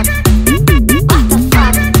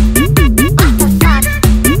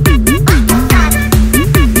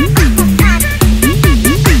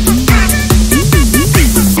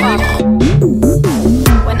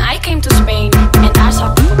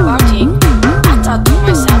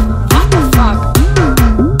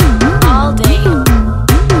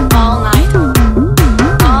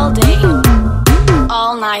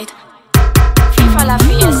 Viva la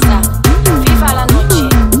fiesta, viva la noche,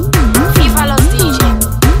 viva los DJ.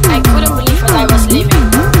 I couldn't believe what I was living,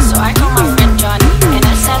 so I called my friend Johnny and I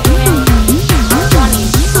said to him, Johnny,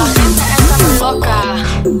 la gente está muy loca.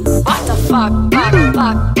 What the fuck? Fuck,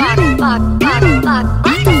 fuck, fuck, fuck, fuck, fuck.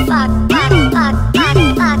 What the fuck? Fuck, fuck, fuck, fuck,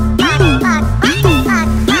 fuck, fuck.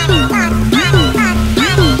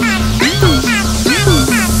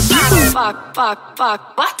 Fuck, fuck, fuck,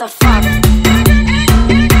 what the fuck?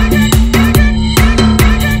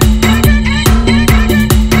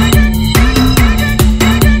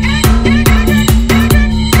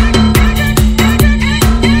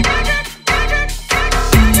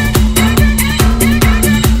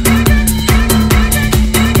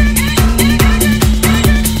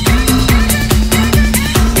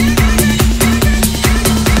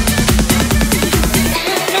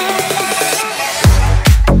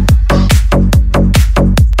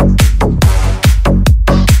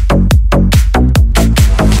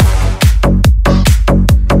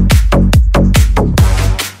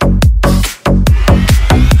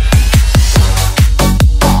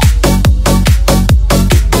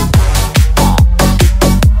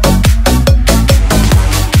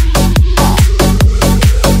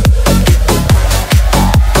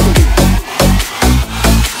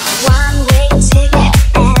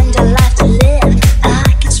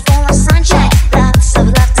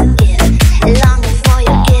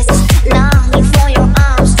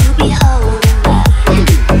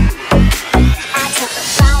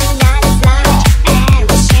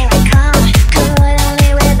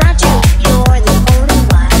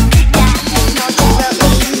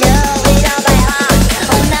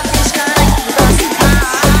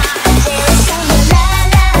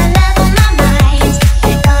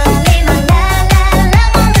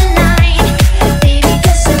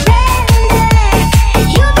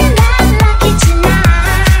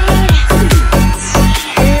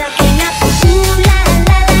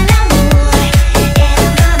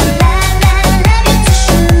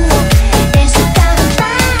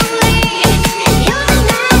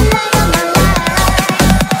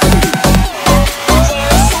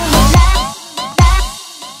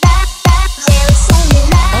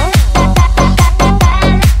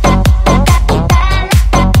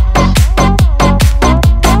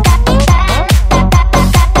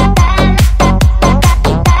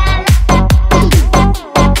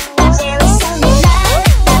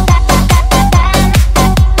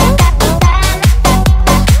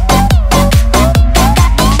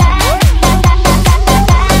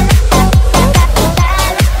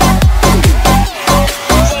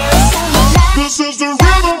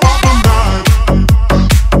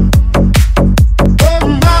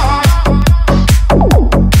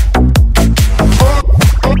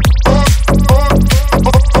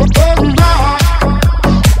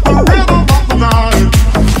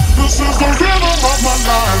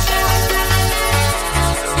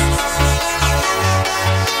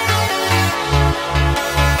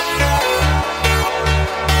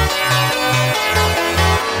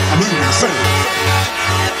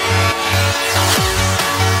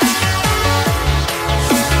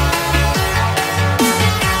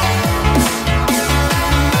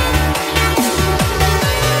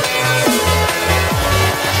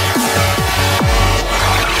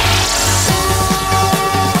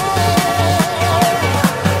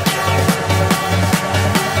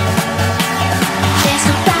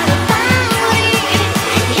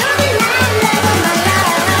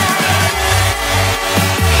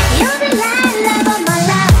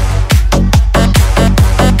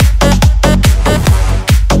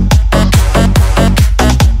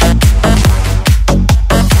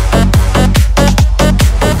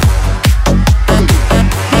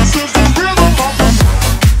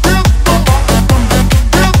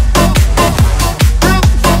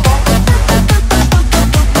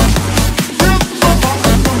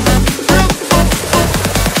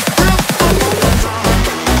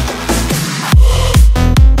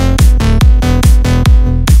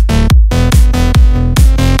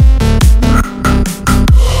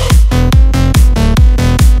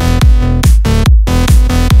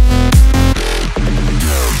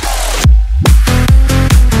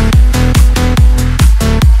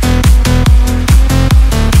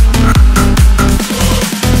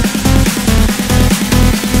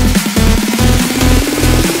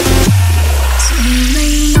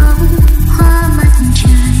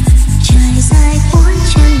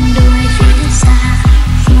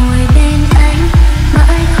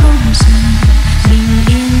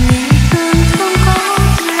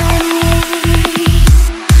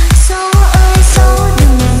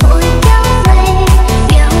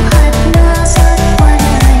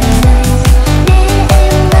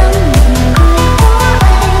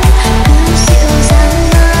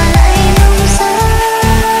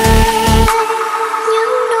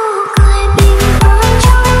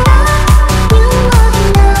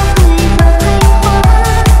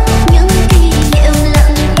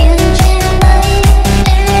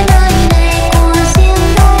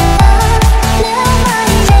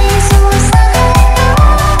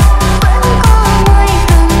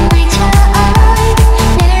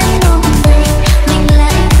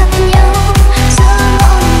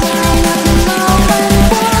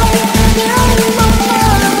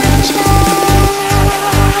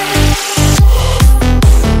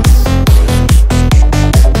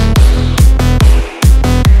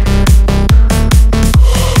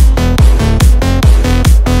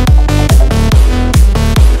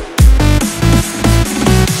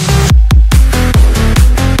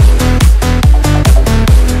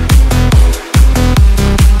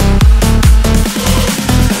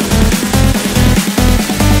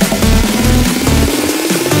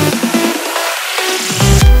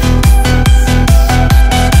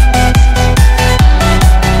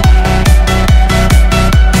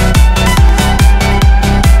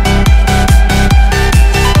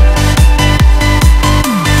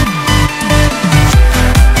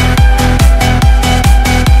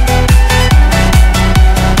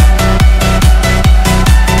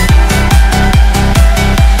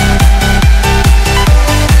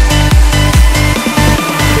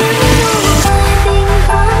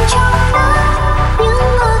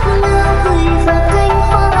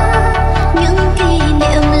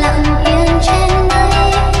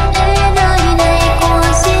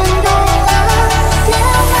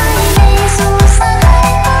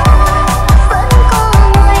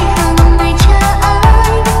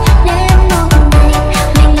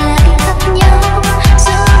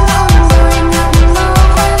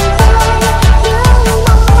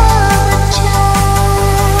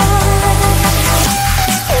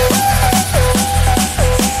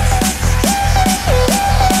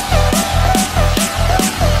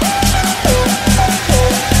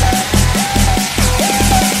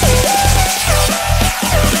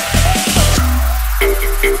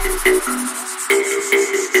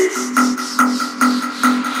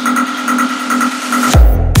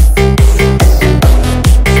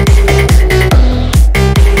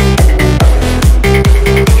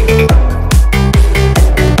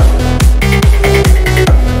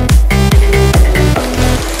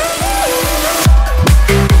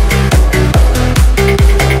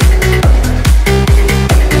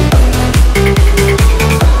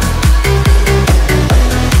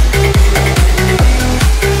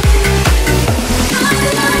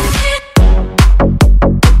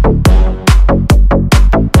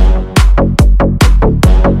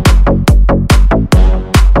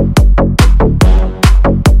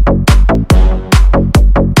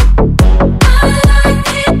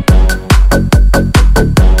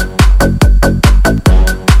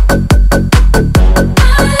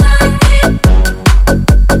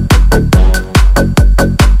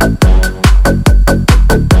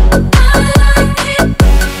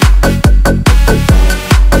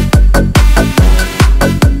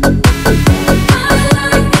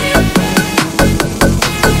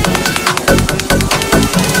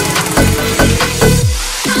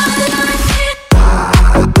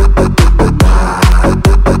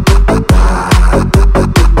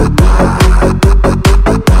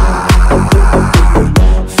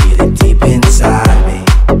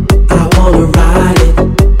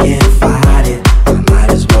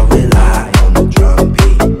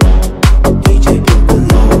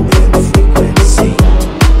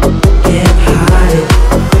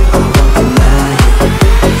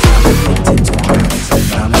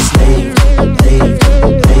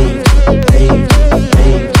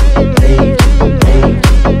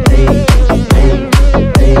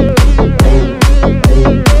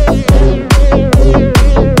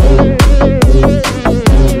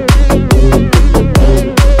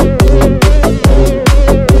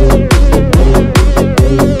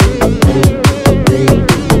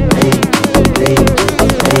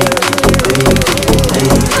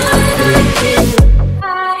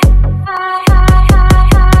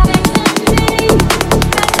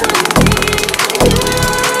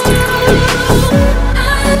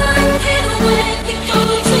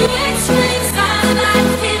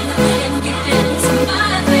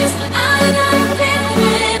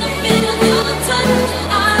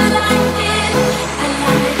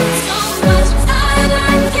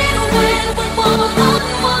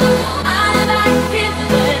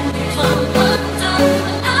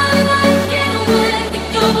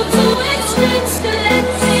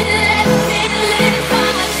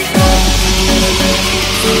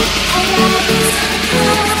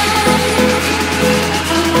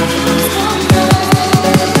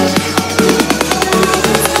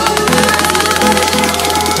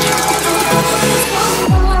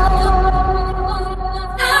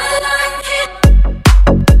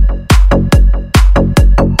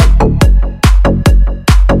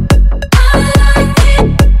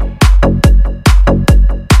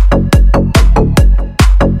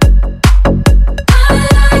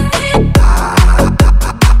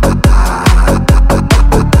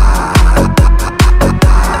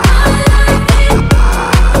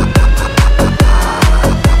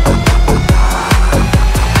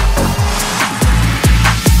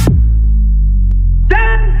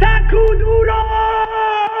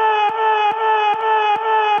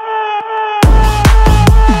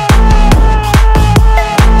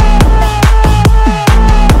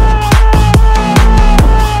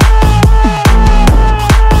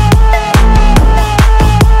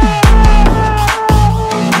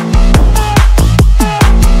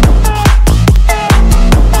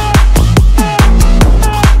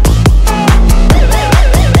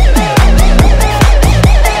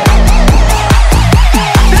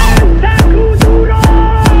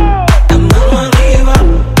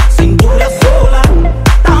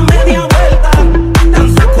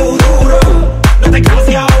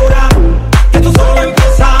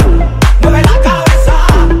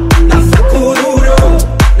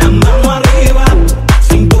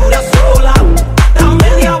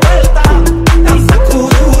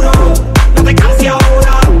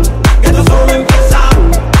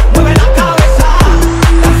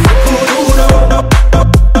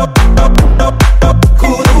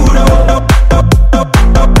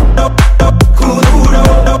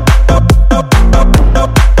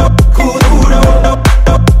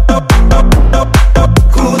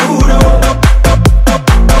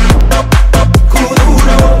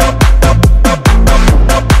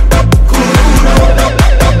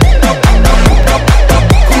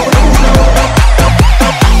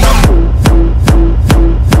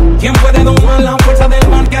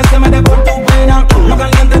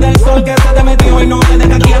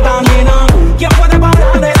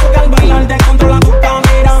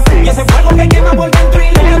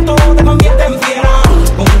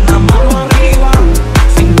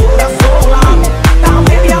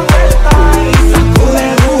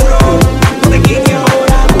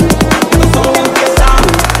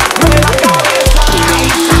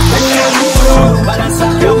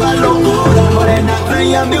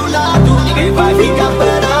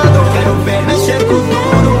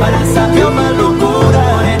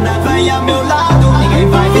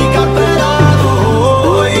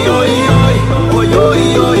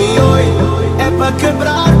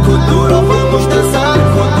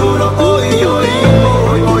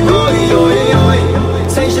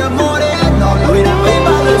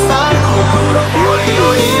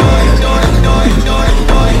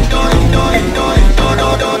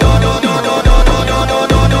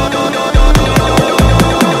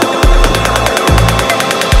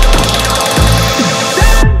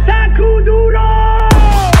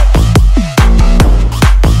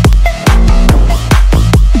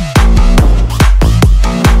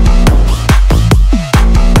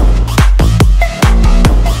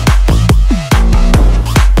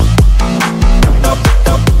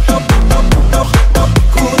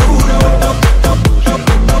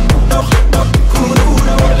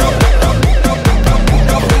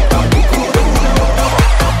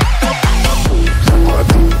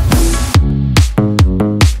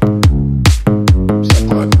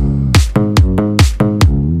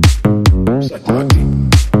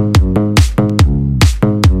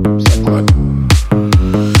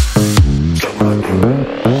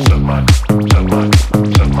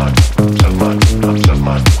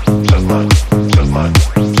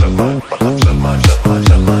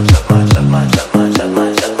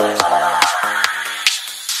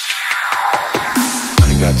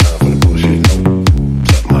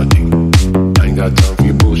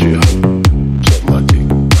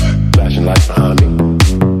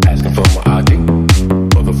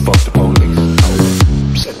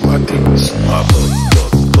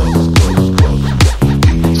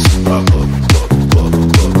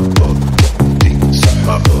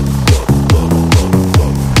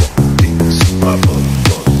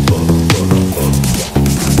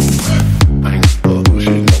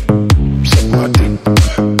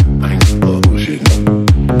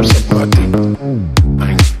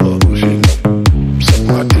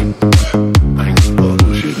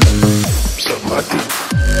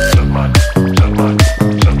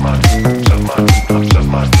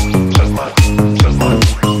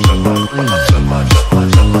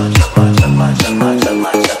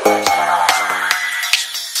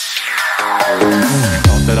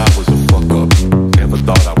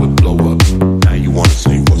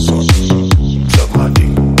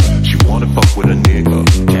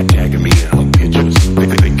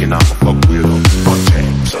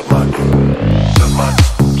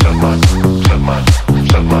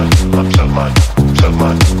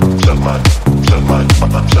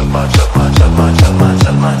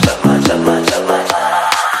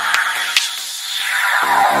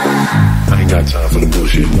 got time for the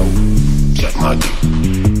bullshit, no. Suck my dick.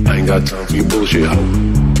 I ain't got time for your bullshit, ho.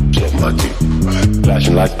 Suck my dick.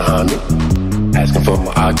 Flashing lights behind me, asking for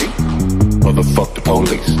my ID. Motherfuck the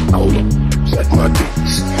police. Hold up. Suck my dick.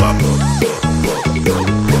 My blood.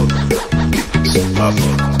 Suck my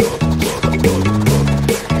blood.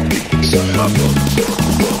 Suck my blood.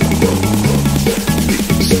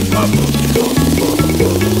 Suck my blood.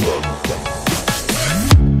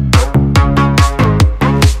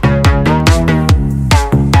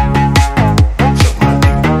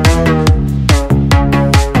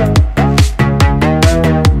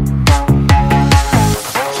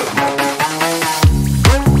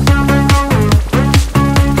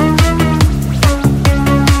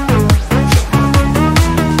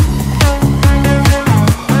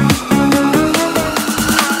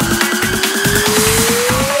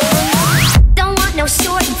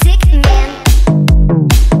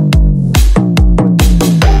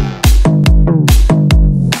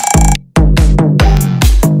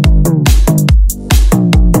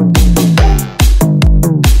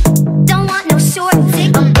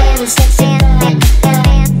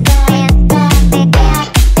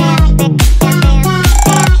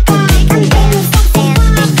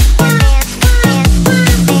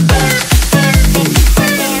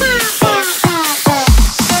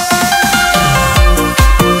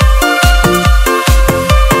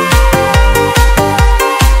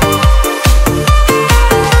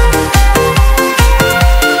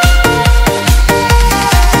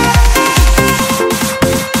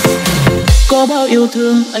 Yêu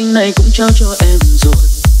thương anh này cũng trao cho em rồi,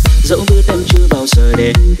 dẫu biết em chưa bao giờ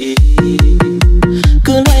để ý.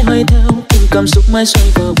 Cứ loay hoay theo từng cảm xúc mãi xoay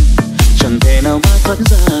vòng, chẳng thể nào mà thoát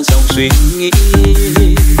ra dòng suy nghĩ.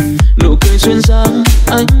 Nụ cười duyên dáng,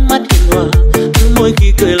 ánh mắt hiền hòa, cứ mỗi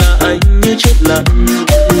khi cười là anh như chết lặng.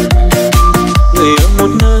 Người ở một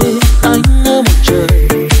nơi, anh ở một trời,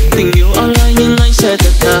 tình yêu online nhưng anh sẽ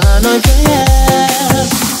thật thà nói với em.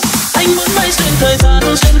 Anh muốn bay xuyên thời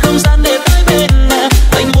gian, xuyên không gian để tới bên em.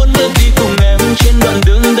 Anh muốn bước đi cùng em trên đoạn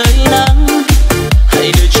đường đầy nắng.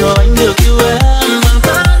 Hãy để cho anh được yêu em bằng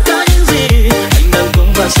tất cả những gì anh đang có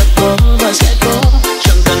và sắp có và sẽ có.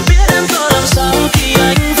 Chẳng cần biết em có làm sao thì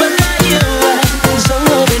anh vẫn mãi yêu em. Sống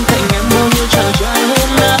ở bên cạnh em bao nhiêu chàng trai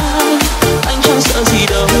hơn anh. Anh chẳng sợ gì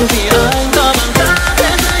đâu vì anh có bằng cả thế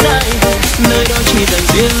giới này, nơi đó chỉ dành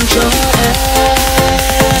riêng cho em.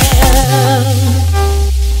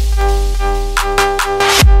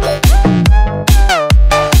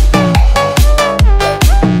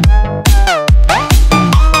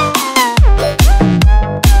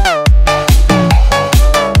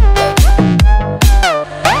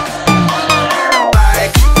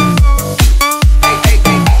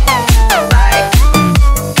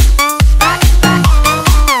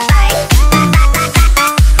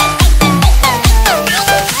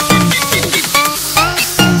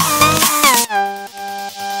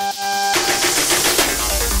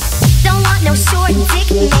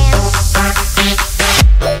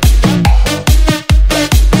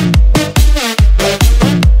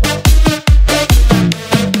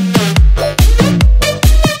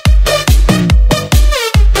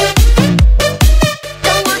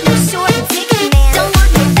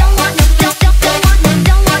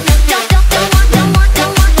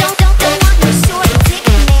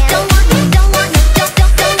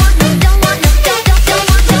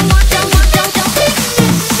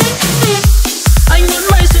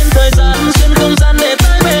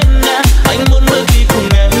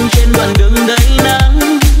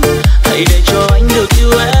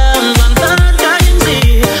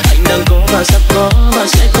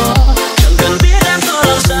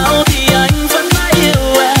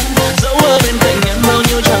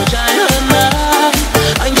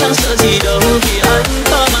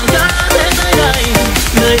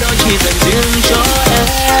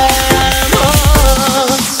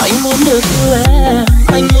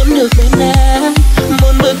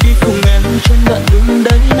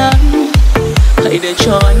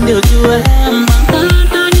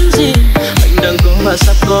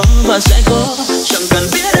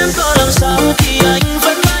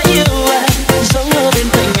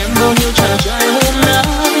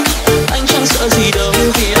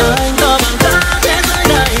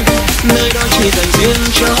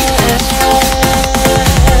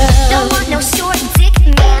 Don't want no short dick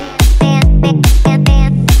man.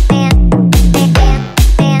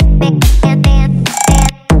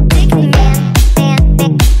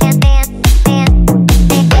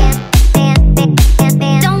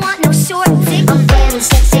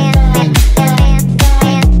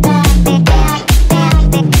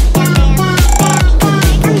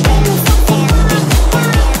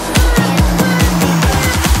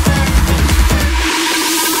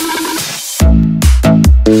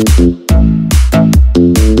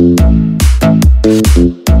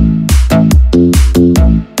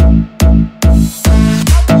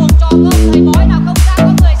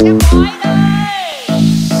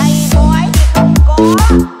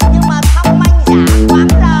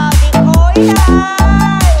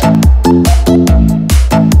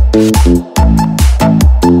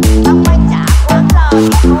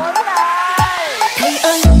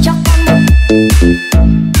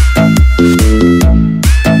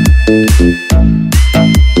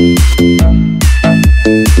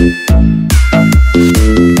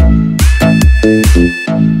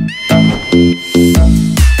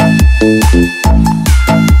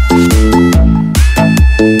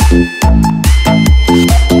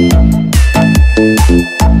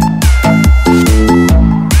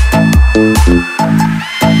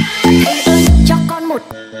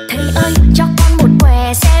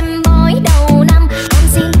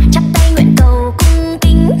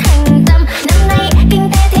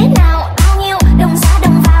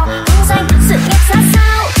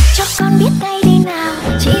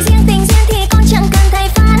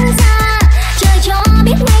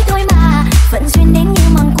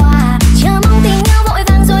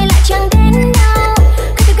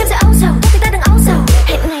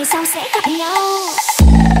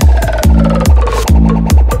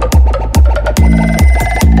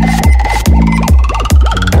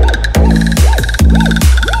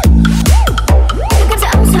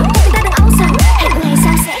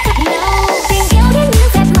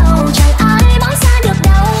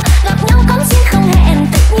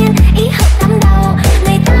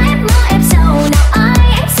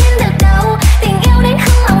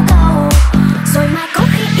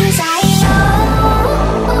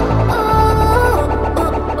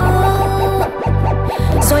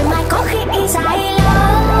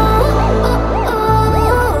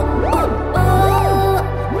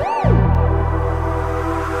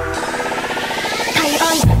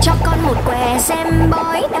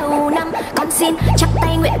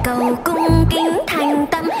 nguyện cầu cung kính thành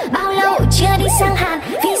tâm. Bao lâu chưa đi sang Hàn,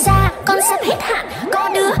 visa con sắp hết hạn. Có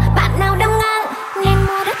đứa bạn nào đâm ngang nên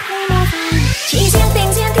mua đất hay mua vàng. Chỉ riêng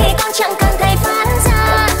tình duyên thì con chẳng cần thầy phán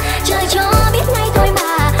ra, trời cho biết ngay thôi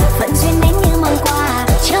mà. Phận duyên đến như mong quà,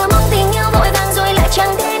 chờ mong tình yêu vội vàng rồi lại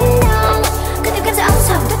chẳng đến đâu. Cứ tìm kiếm giữa ống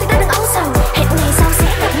sầu, tôi đã được ống sầu. Hẹn ngày sau sẽ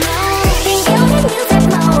gặp nhau. Tình yêu hết như phép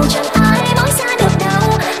màu, chẳng ai nói xa được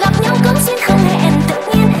đâu. Gặp nhau cũng xin không hẹn, tự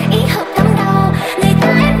nhiên ý hợp tâm đầu. Người ta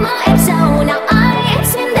ép mơ ép giàu, nào ai ép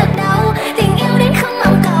duyên được đâu. Tình yêu đến không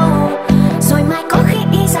mong cầu, rồi mai có khi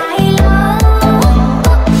đi dài lâu.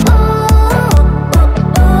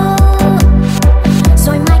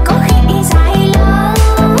 Rồi mai có khi đi dài lâu.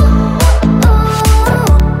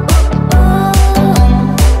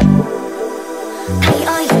 Thầy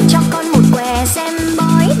ơi cho con một què xem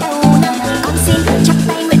bói đầu năm. Con xin chắp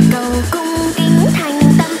tay nguyện cầu cung kính thành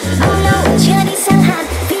tâm. Bao lâu chưa đi sang Hàn,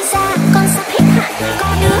 visa con sắp hết hạn. Có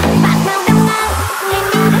đứa bạn nào đâm ngang nên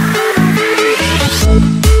mua đất hay mua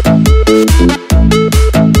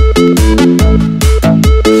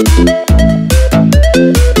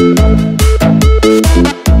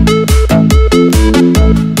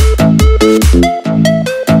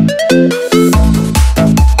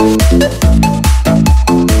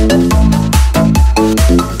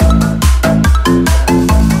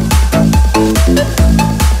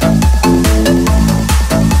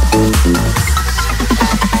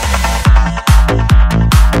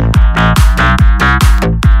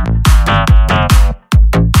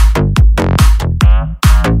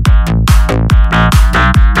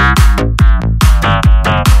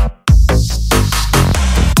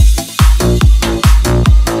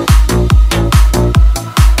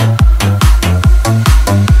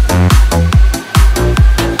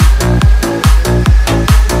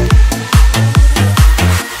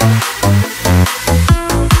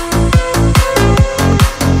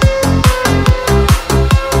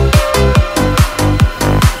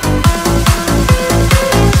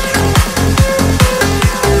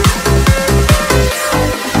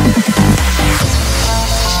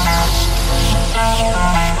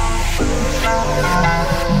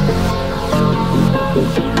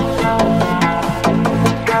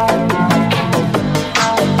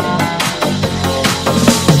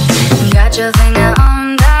got your finger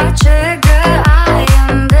on that trigger. I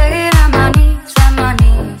am begging on my knees, on my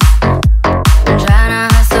knees. I'm trying to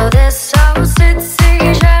hustle this soul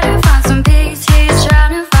city, try to find some peace. He's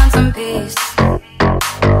trying to find some peace.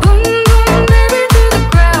 Boom, boom, baby, to the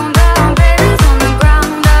ground, down, baby's on the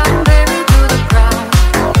ground, down, baby, to the ground.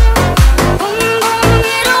 Boom, boom,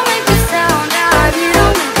 you don't make a sound, you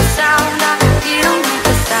don't make a sound, you don't make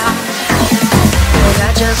a sound.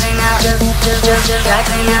 Got your finger, just got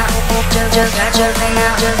finger. Just got your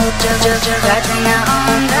finger, just got finger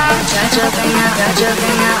on that. Got your finger, got your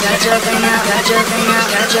finger, got your finger, got your finger,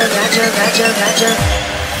 got your, got your, got your, got your.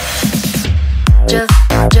 Just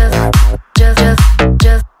got your, got your,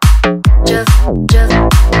 just got finger,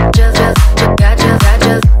 just.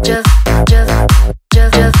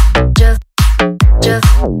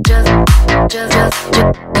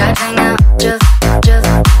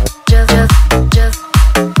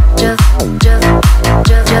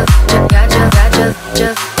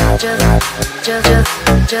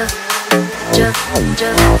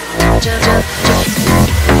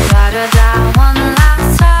 Ride or die one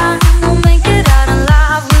last time. We'll make it out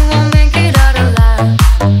alive. We won't make it out alive.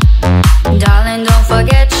 Darling, don't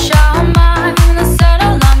forget your mind. When the sun no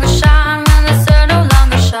longer shine, when the sun no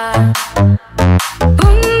longer shine.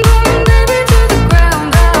 Boom, boom, baby, to the ground,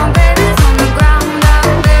 down, baby's on the ground, down,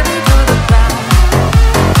 baby, to the ground.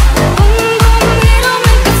 Boom, boom, you don't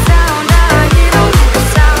make a sound, you don't make a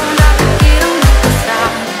sound, you don't make a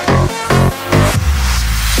sound.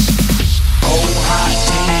 Oh hot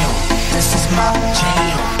damn, this is my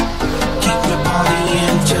jam. Keep the party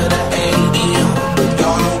into the AM.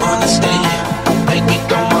 Y'all don't understand. Make me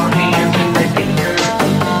throw my hands in the air.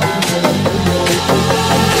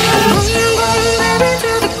 Boom, boom, baby,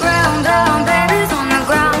 to the ground, down, baby's on the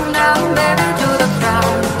ground, down, baby, to the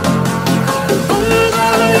ground. Boom,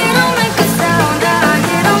 boom, you don't make a sound,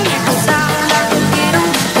 you don't make a sound, you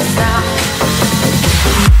don't make a sound.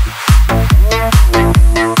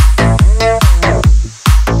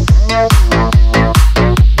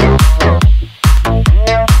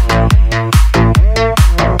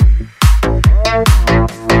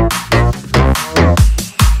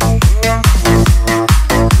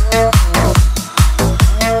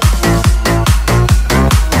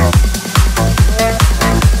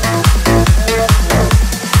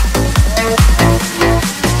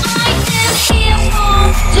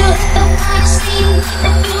 Just the vaccine.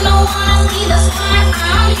 If you don't wanna see the sky,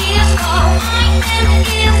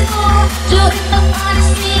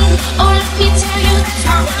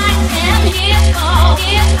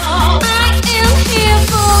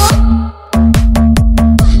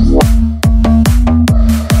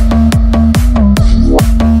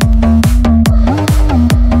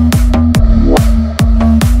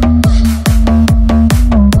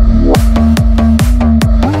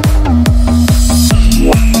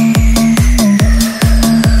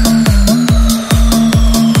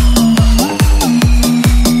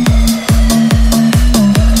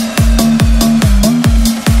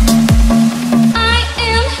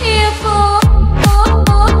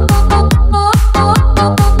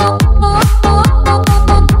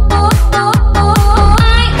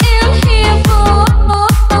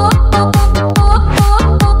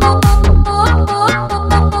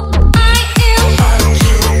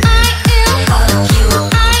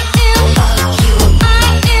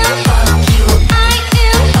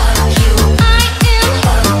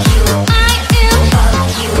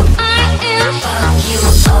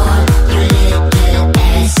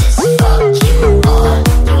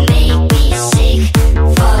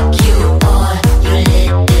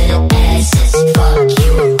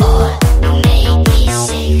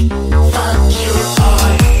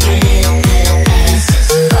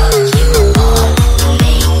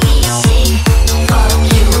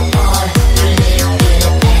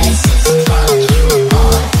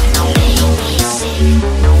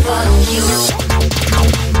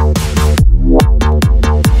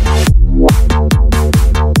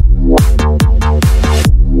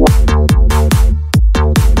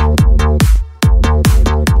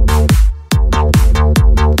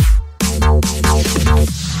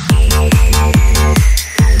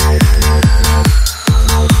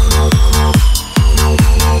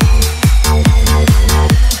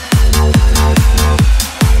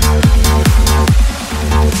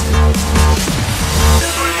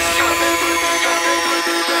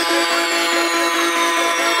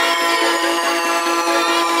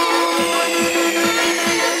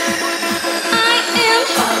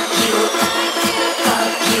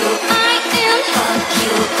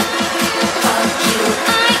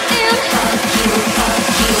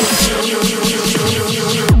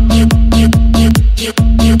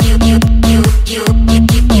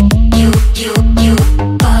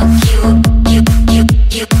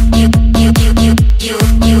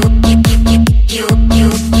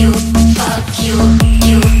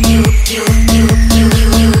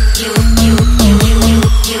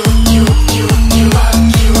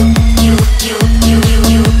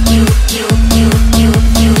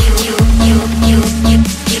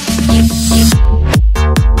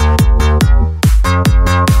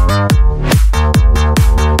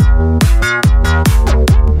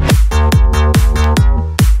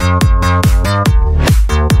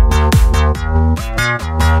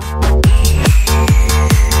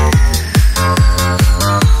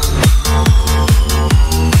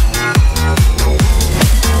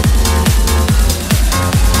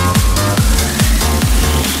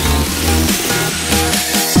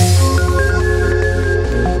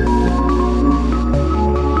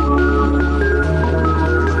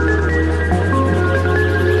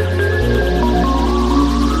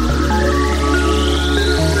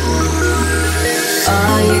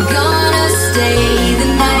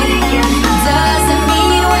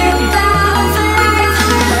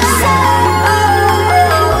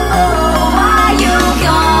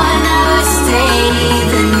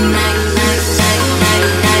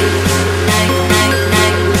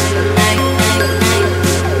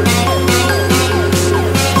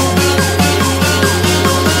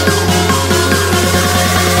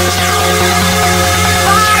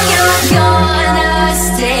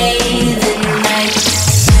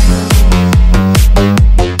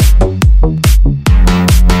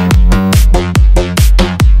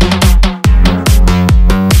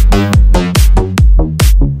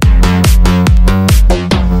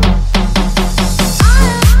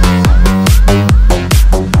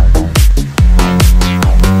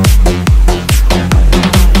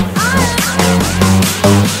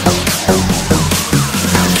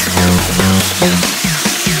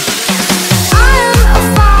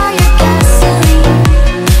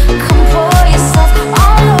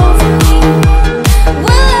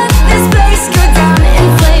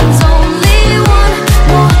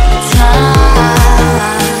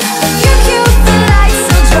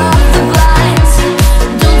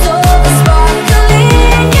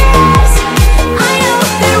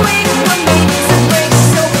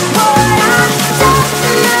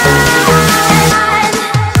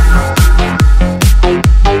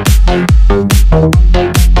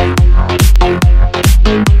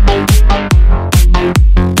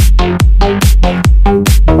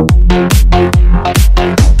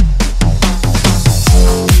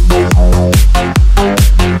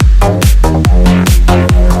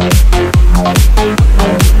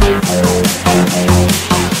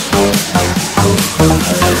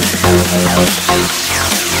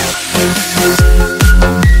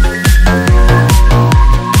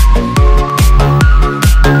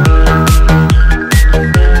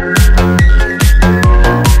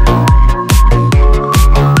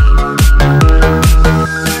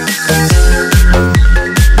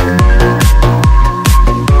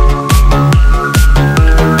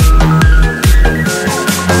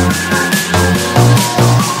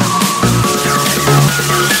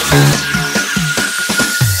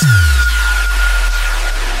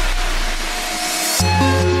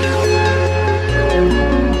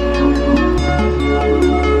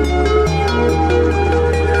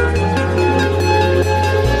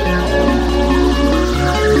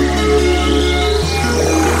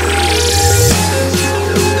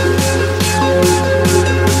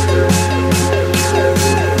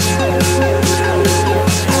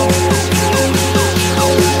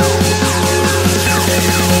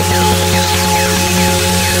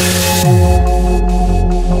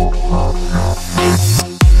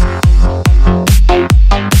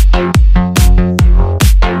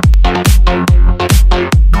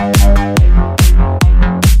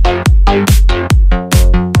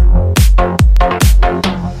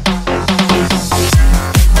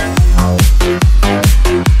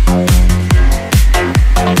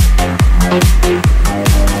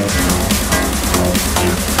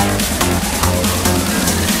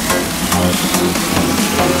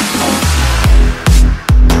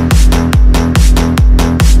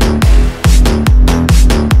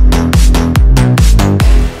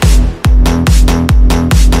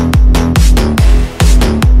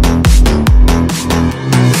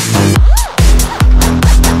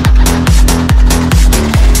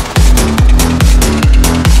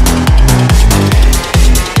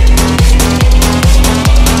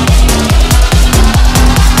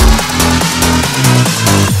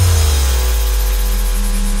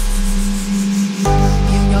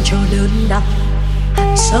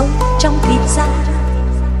 sâu trong thịt da,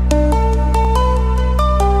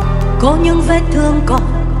 có những vết thương còn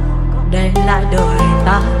để lại đời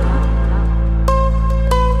ta.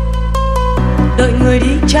 Đợi người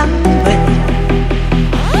đi trắng về,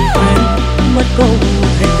 quên mất câu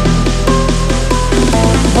hẹn.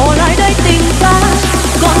 Bỏ lại đây tình ta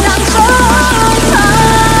còn đang sống ta.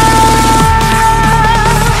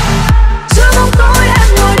 Giữa bóng tối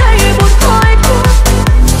em ngồi đây buồn khói thuốc,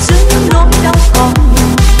 giữa những nỗi đau còn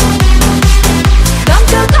đang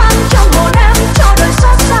kêu than trong hồn em cho đời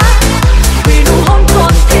xót xa. Vì nụ hôn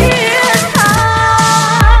còn thiết tha,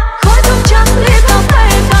 khói thuốc trắng ly cà phê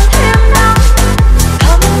càng thêm nắng,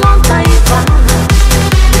 thấm ngón tay vàng.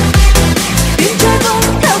 Tim chơi vông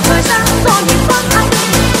theo thời gian do nhìn vắng anh,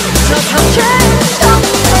 giờ thằng chết trong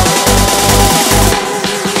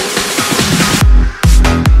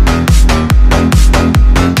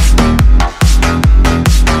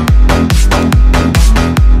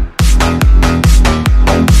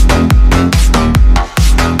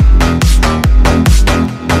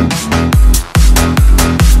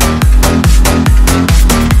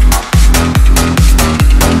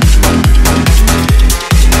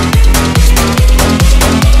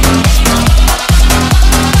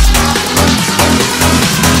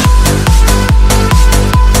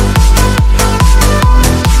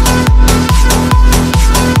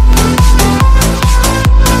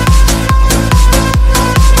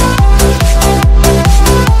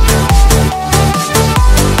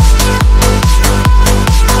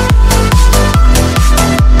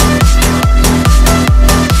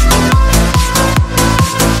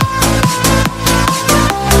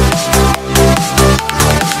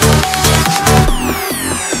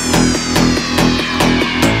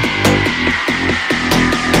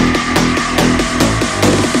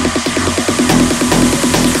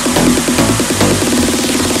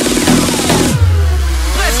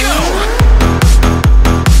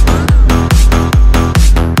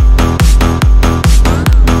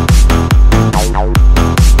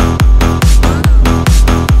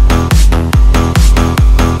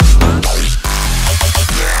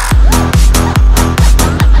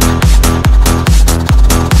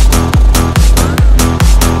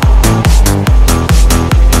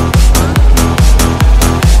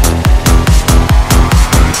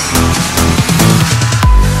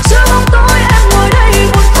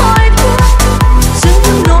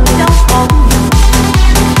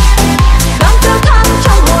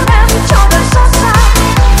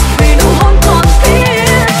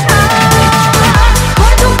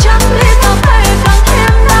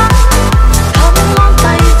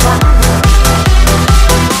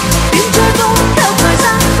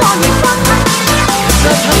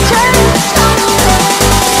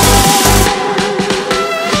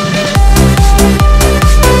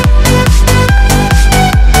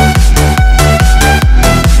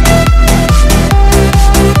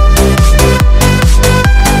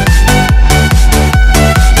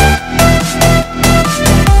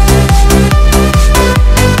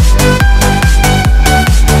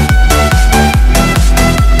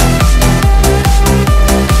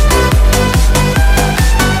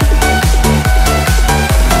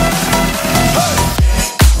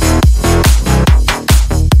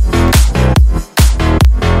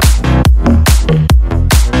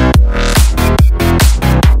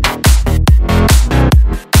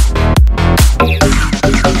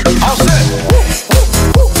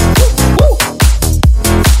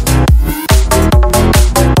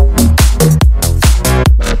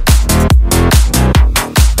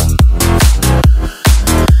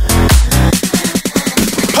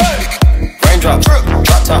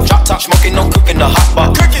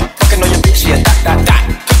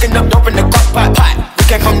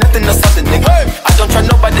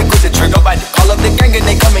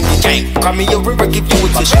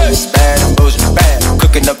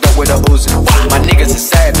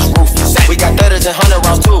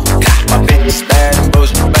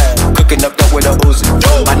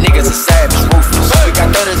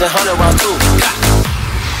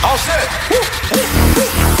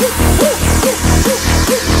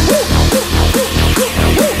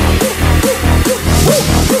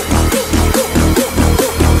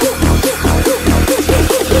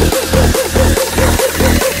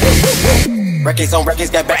records on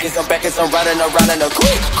records, got backers on backers, I'm riding around in a coupe.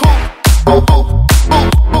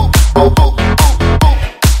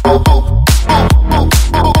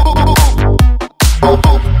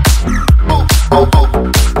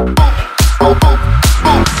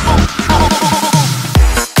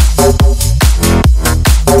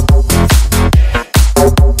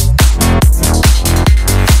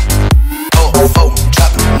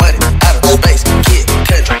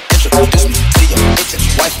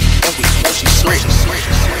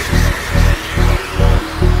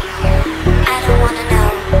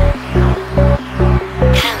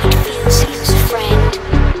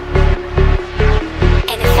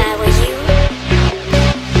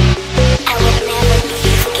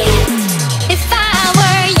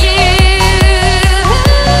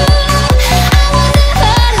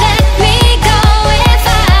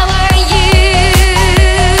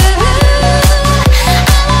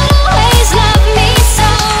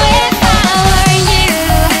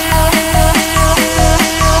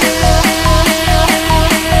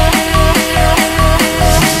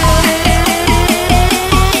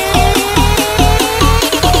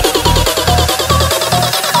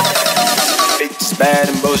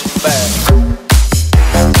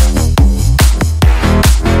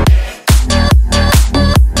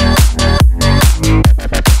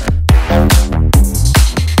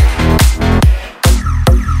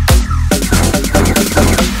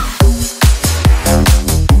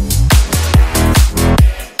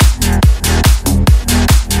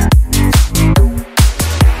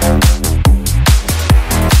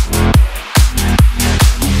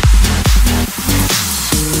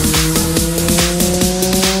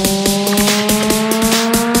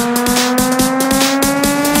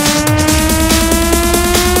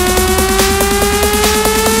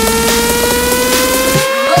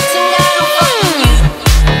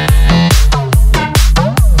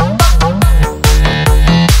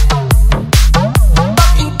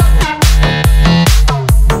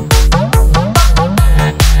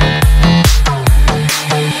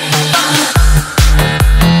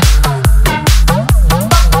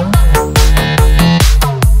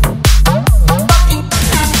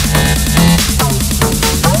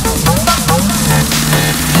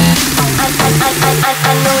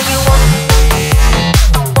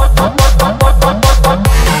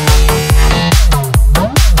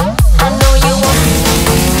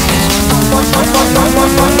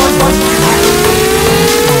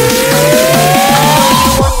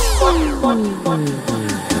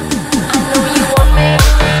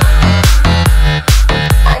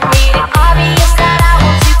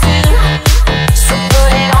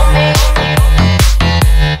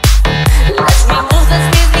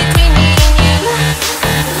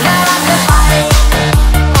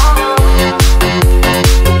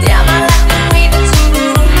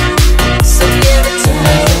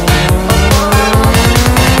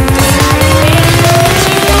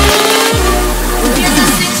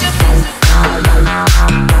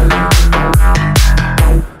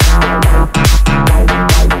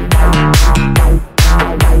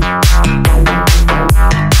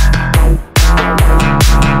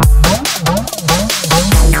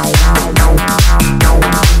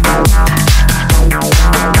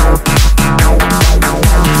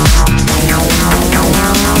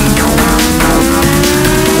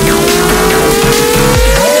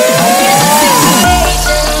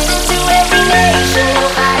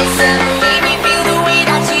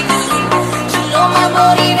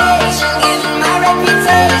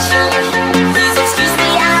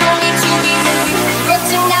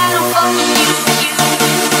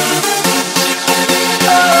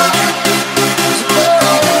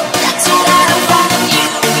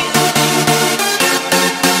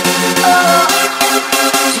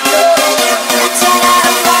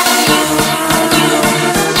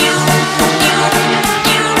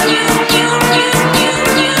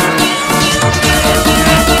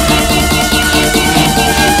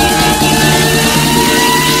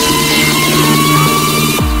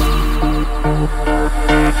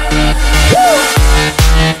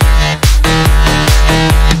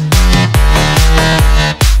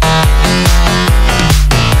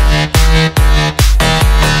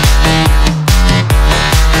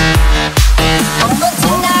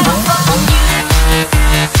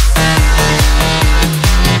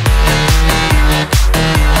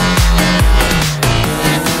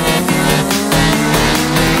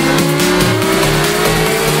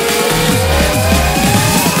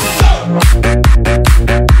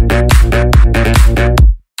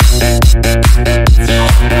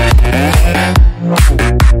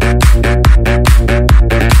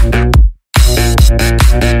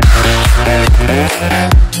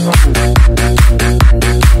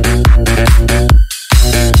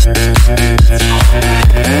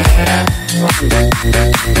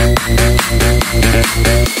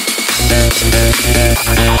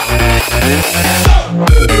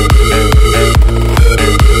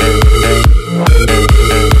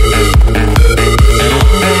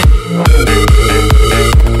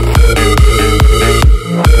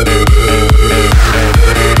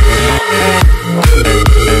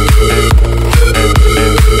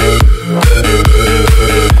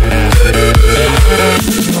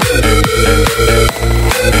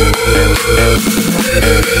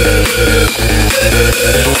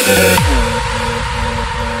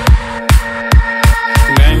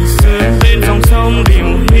 Ngày xưa bên dòng sông điều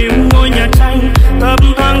hiu ngôi nhà tranh thấp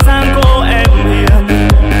thoáng dáng cô em hiền.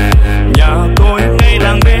 Nhà tôi ngay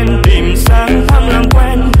làng bên tìm sáng thăm làm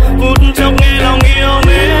quen, phút chốc nghe lòng yêu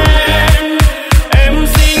mến. Em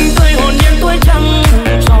xinh tươi hồn nhiên tuổi trăng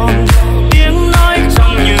tròn, tiếng nói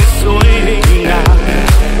trong như suối hình ngà.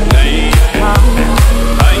 Ngày tháng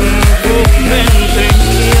hạnh phúc bên tình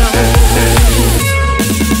yêu.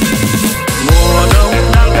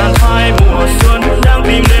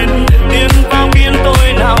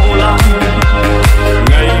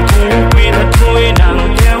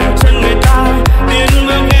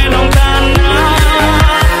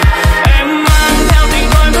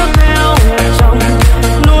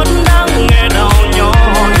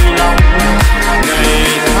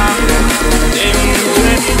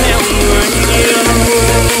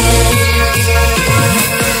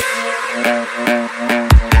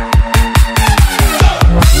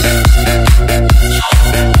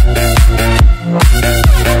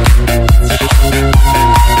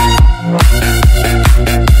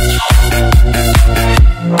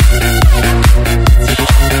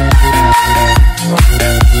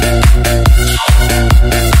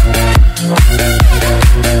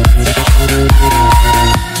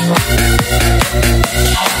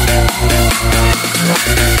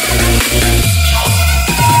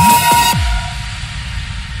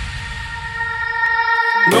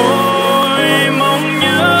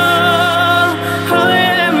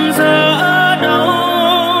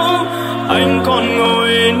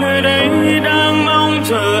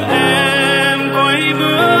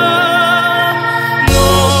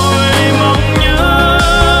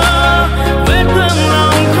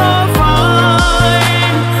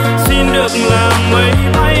 mây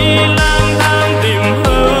bay lang thang tìm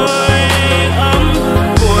hơi ấm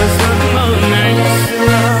của giấc mơ ngày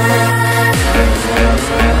xưa.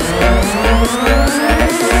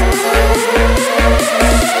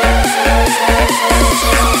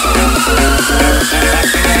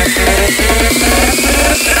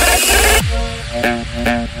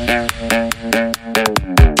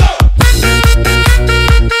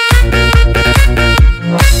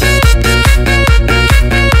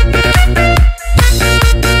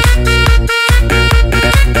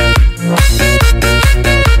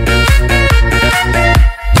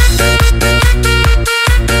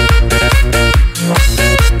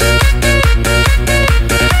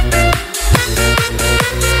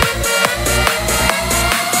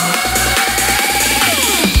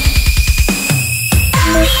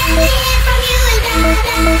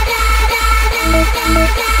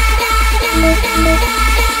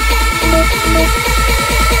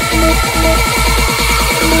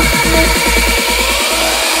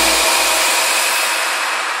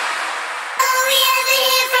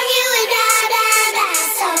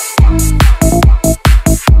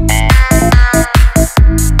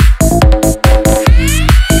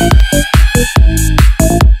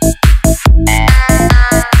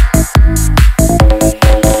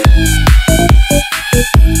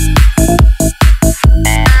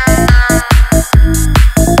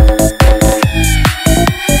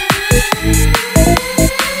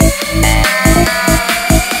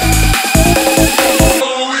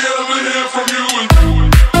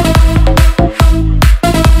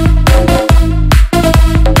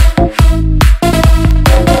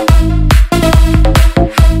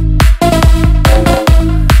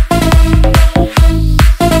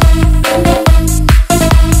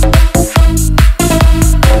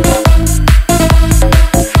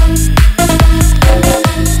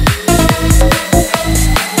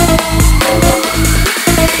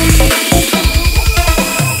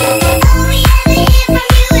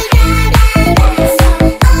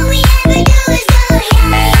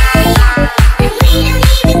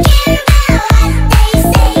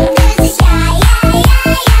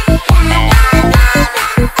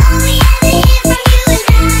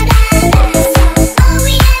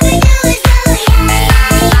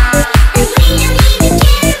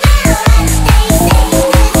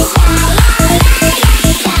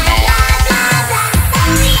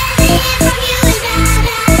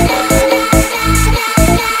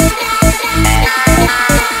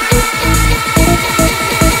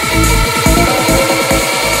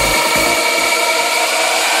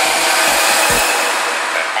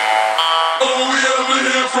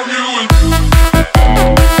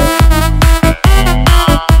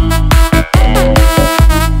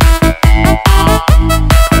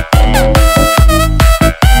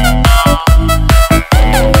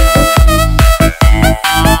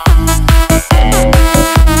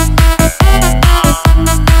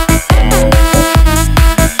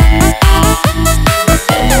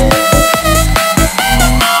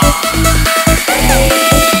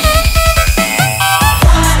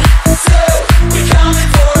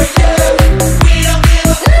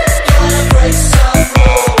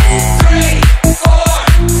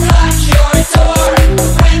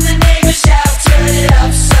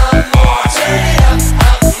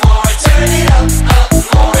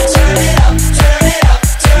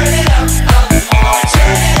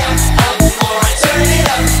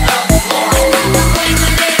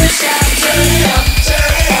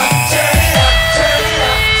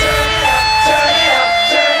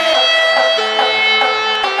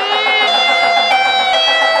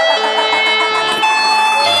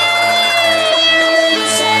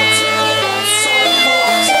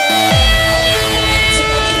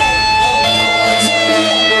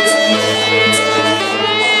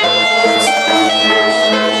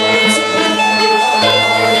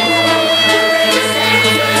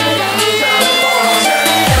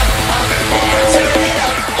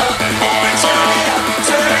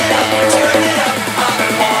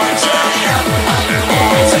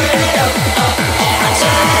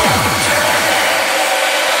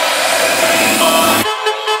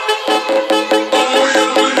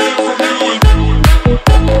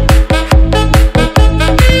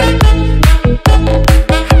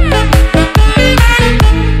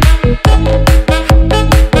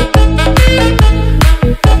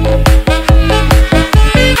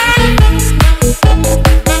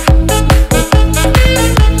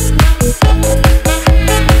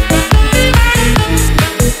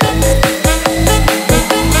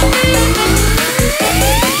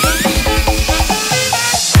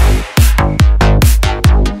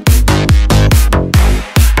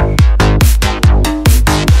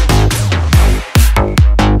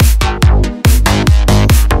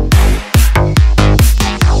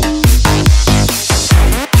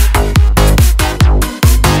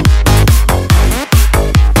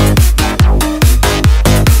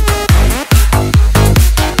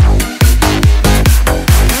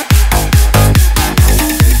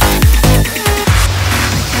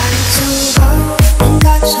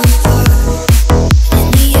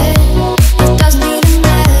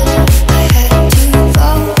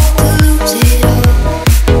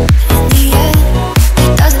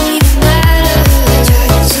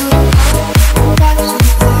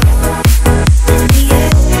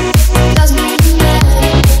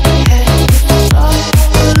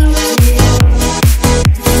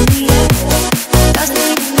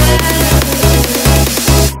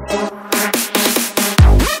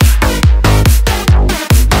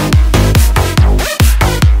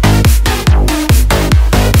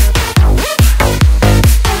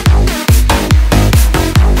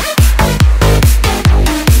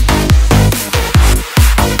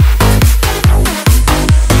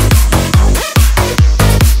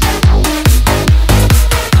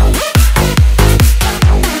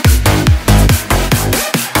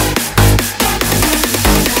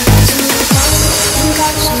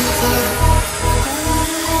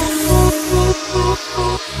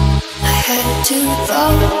 too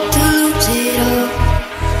far to lose it all.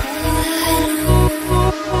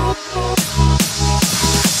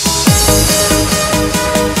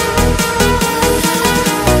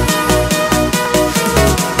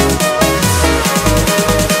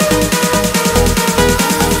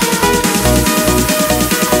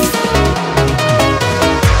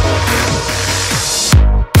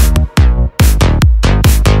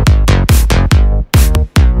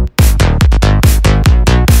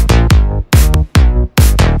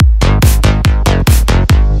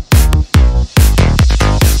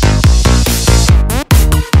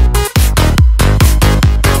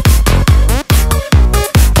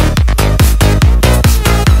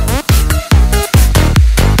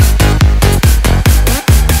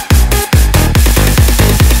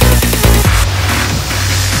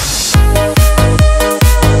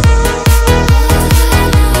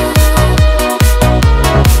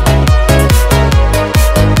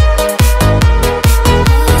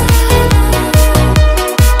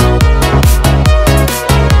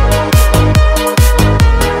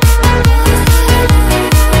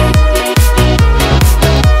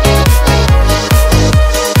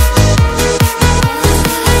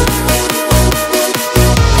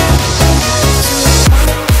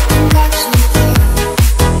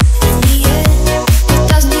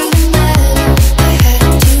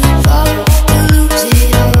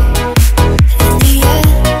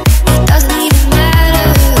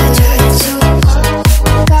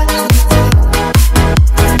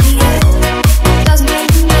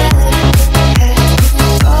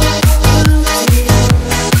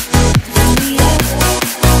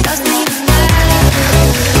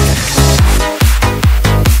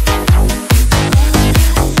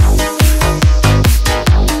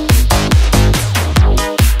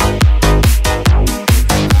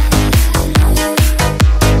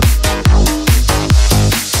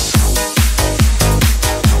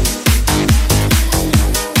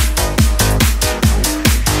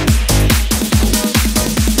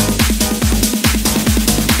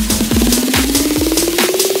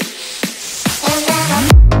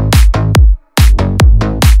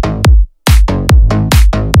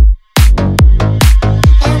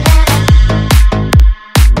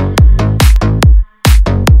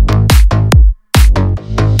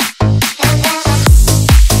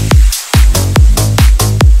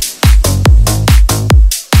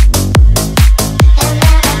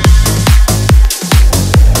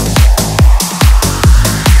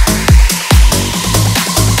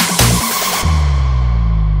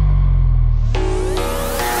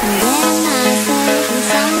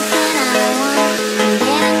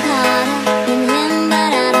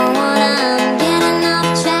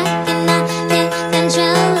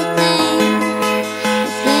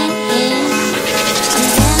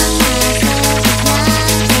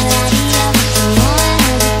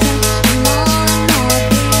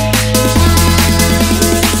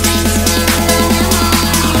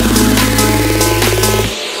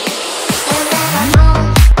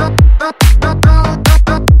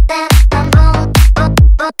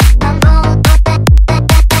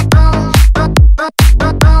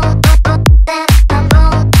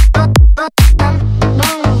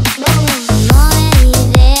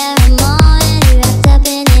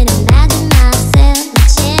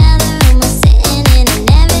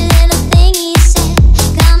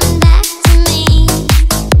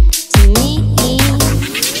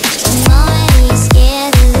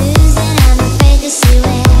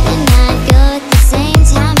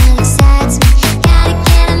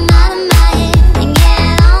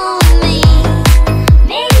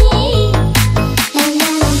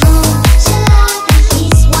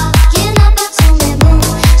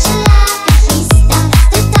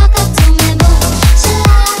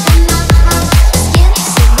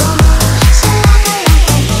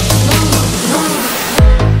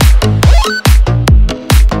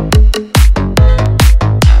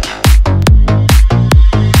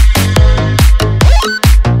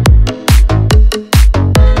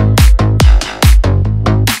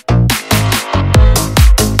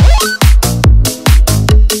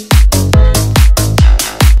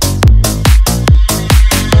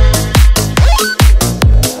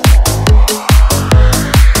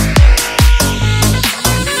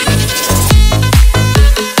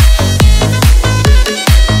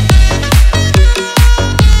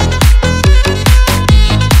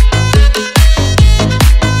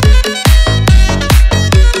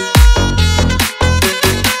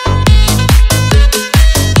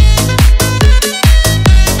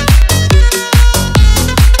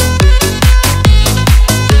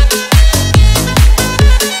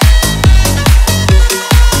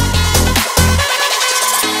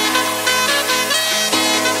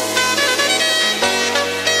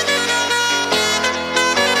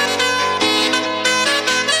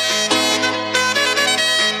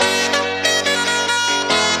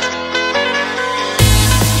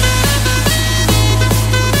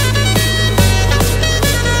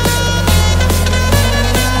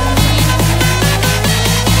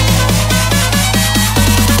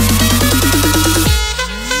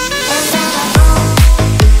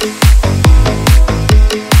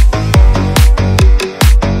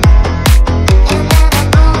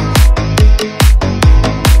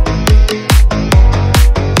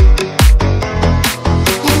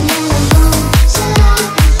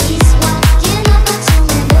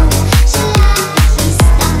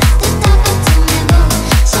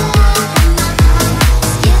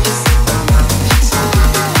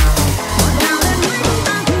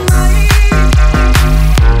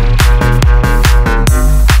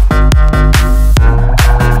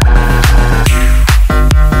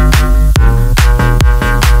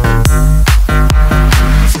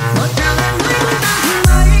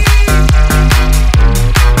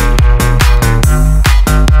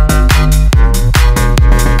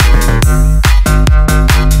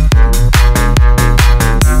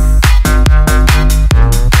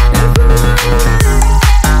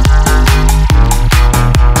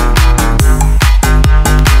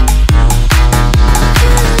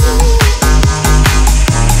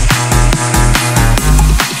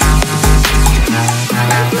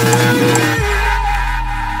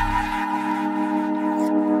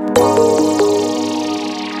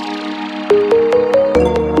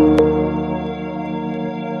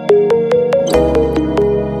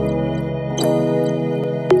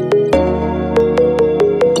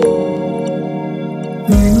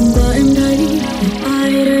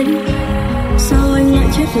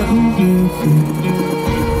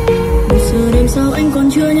 Một giờ đêm sao anh còn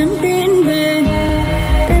chưa nhắn tin về,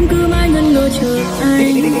 em cứ mãi ngẩn ngơ chờ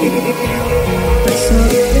anh. Tại sao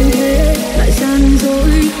em thế lại gian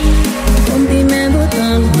dối, con tim em vỡ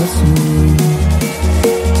tan mất rồi.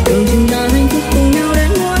 Đường chúng ta hạnh phúc cùng nhau đến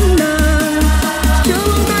muôn đời, chưa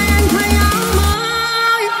mong tay anh thay áo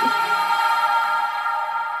mới.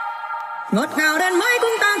 Ngọt ngào đến mấy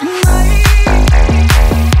cũng tan thành mây.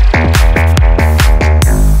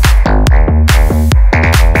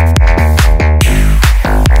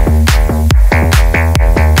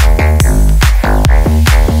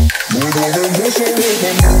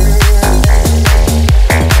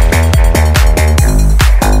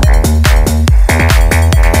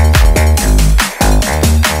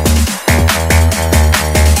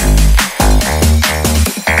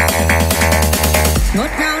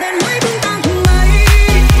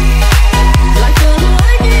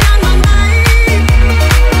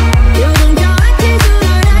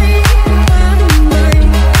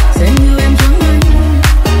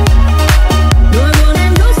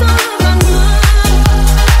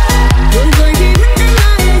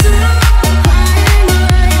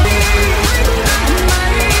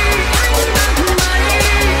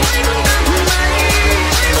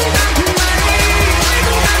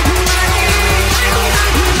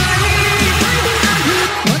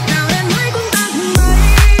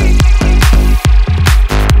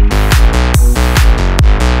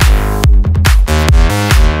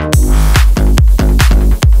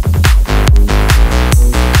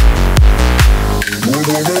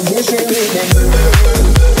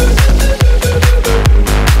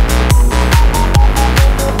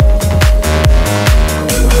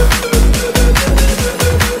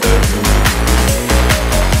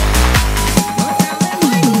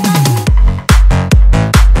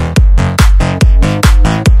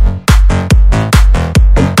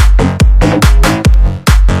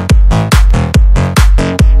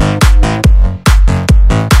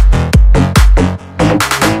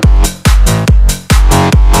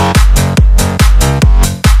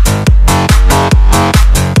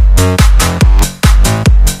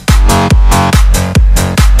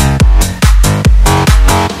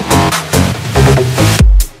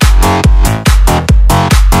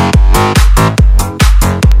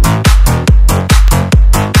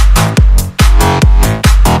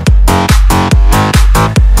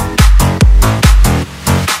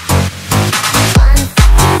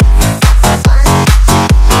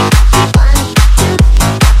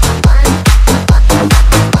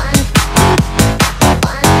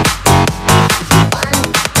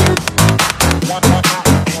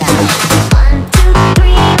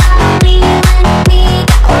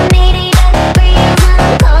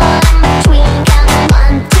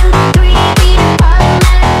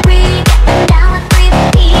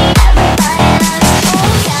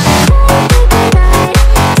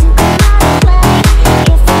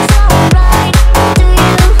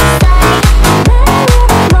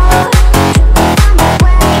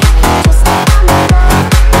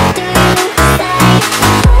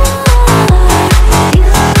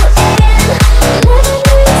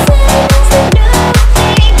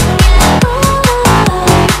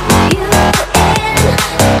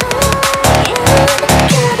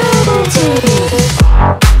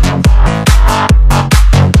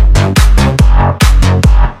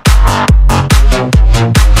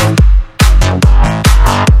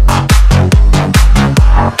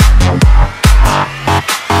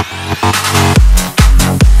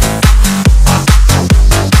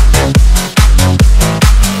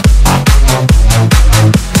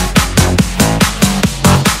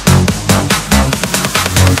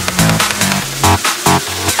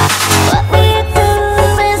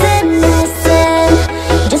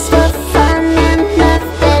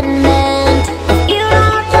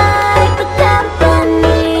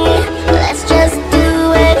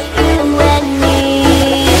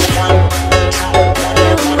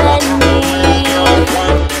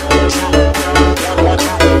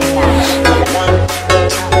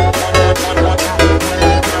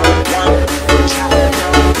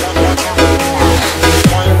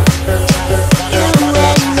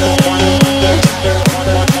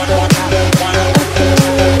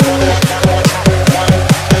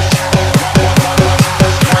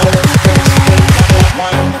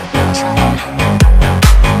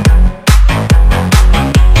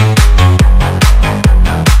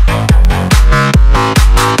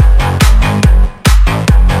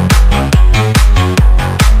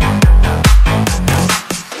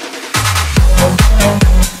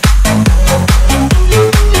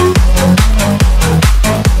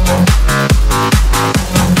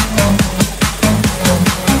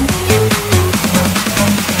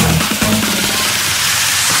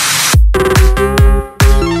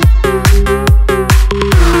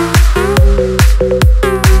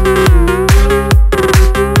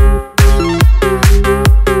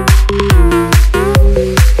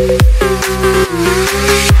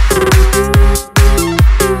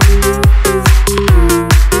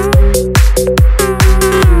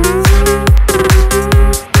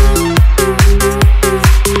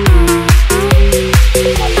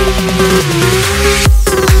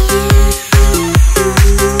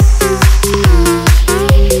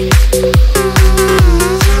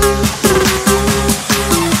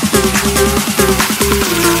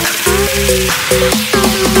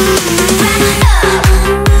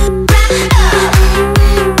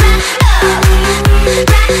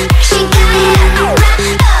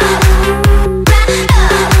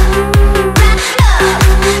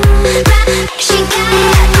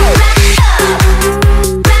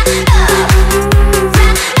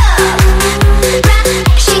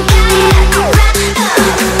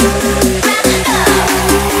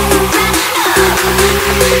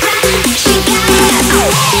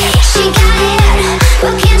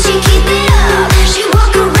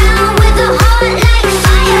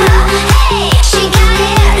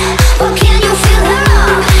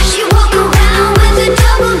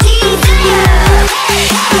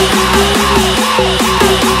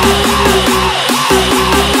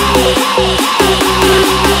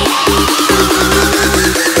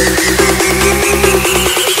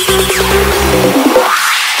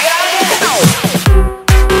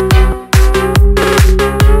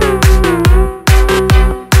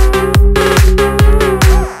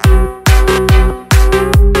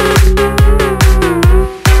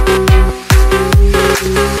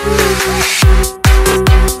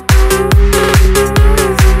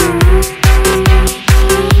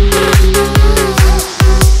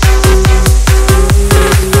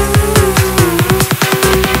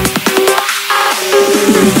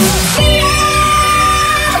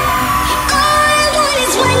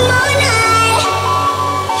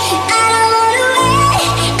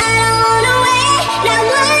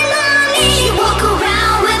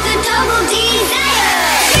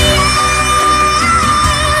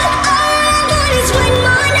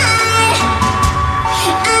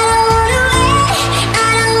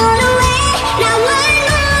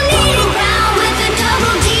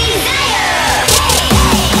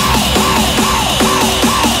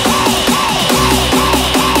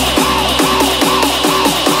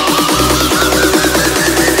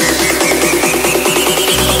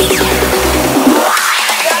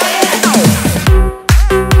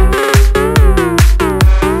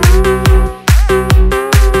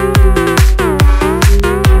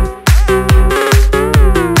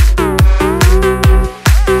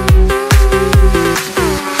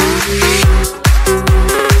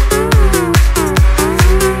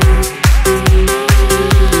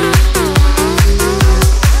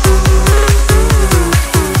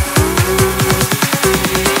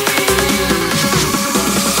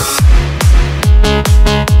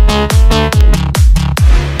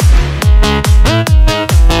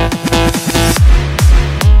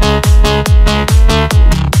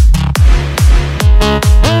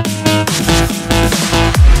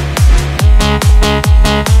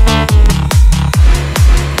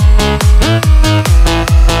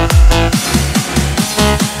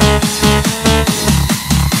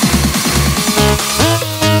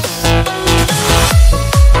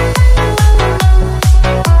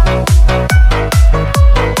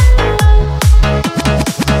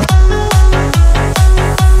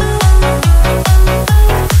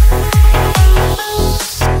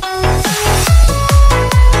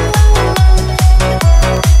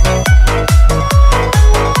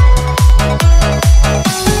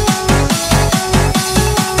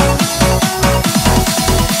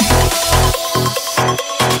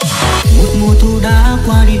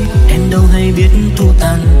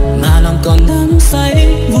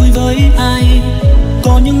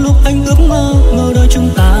 anh ước mơ ngờ đôi chúng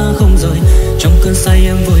ta không rời. Trong cơn say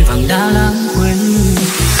em vội vàng đã lãng quên,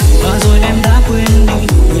 và rồi em đã quên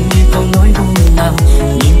đi câu nói buồn nào.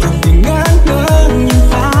 Nhìn cuộc tình ngán ngơ như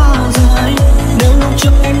phá rơi. Nếu lúc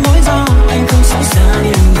trước em nói ra anh không sẵn sàng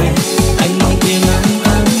điên về, anh mong tiếng anh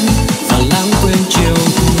và lãng quên chiều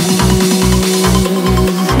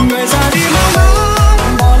người ra đi mau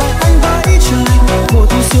mãi, bỏ lại anh với trời. Mùa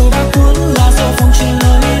thu siêu đã cuốn lá rơi phong trên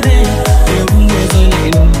lối về, tiếng mưa rơi lệ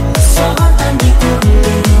nồng xóa tan đi cuộc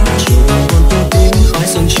tình. Chiều còn tôi tin khói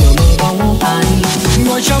sương chiều mơ bóng ai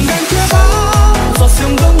ngồi trong đêm khuya vắng, giọt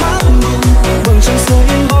sương vương mắt buồn vầng trăng soi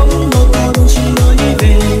in bóng đôi ta đôi trên lối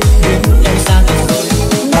về. Đến em xa thật rồi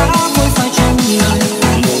đã vội phải trong lời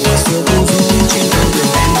một ngày xưa tôi rơi trên con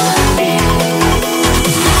đường em đi.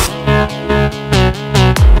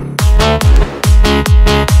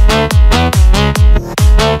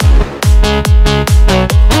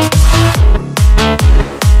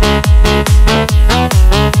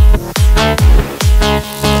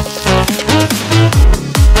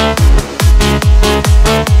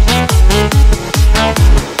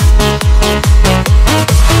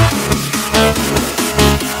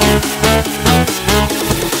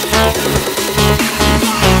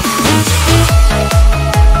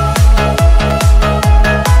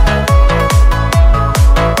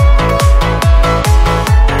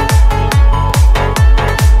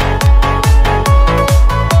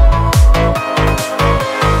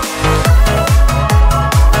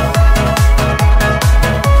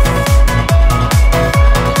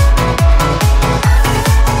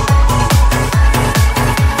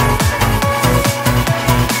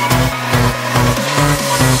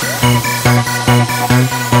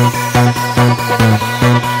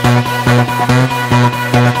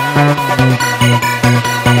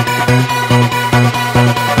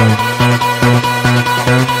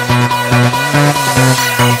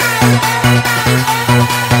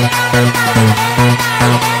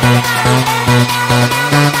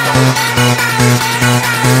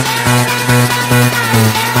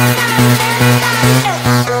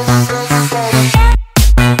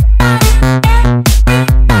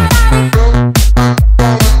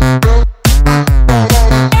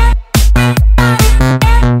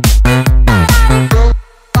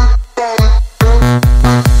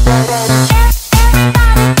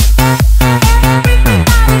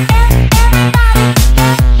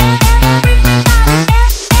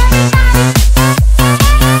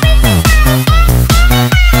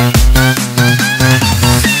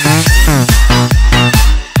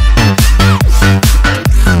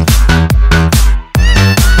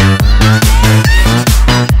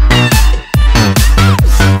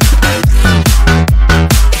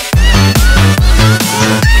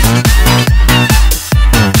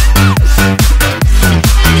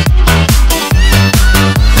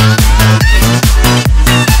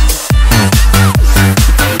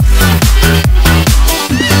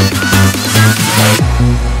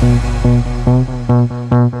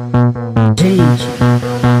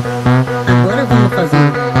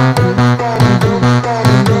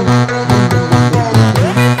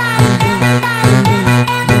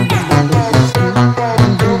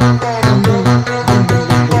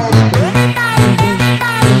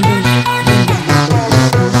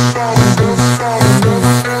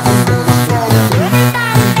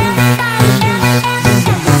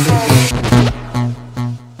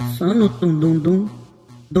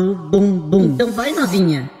 Então vai,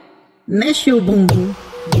 novinha, mexe o bumbum,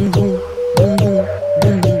 bumbum, bumbum,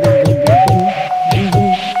 bumbum, bumbum,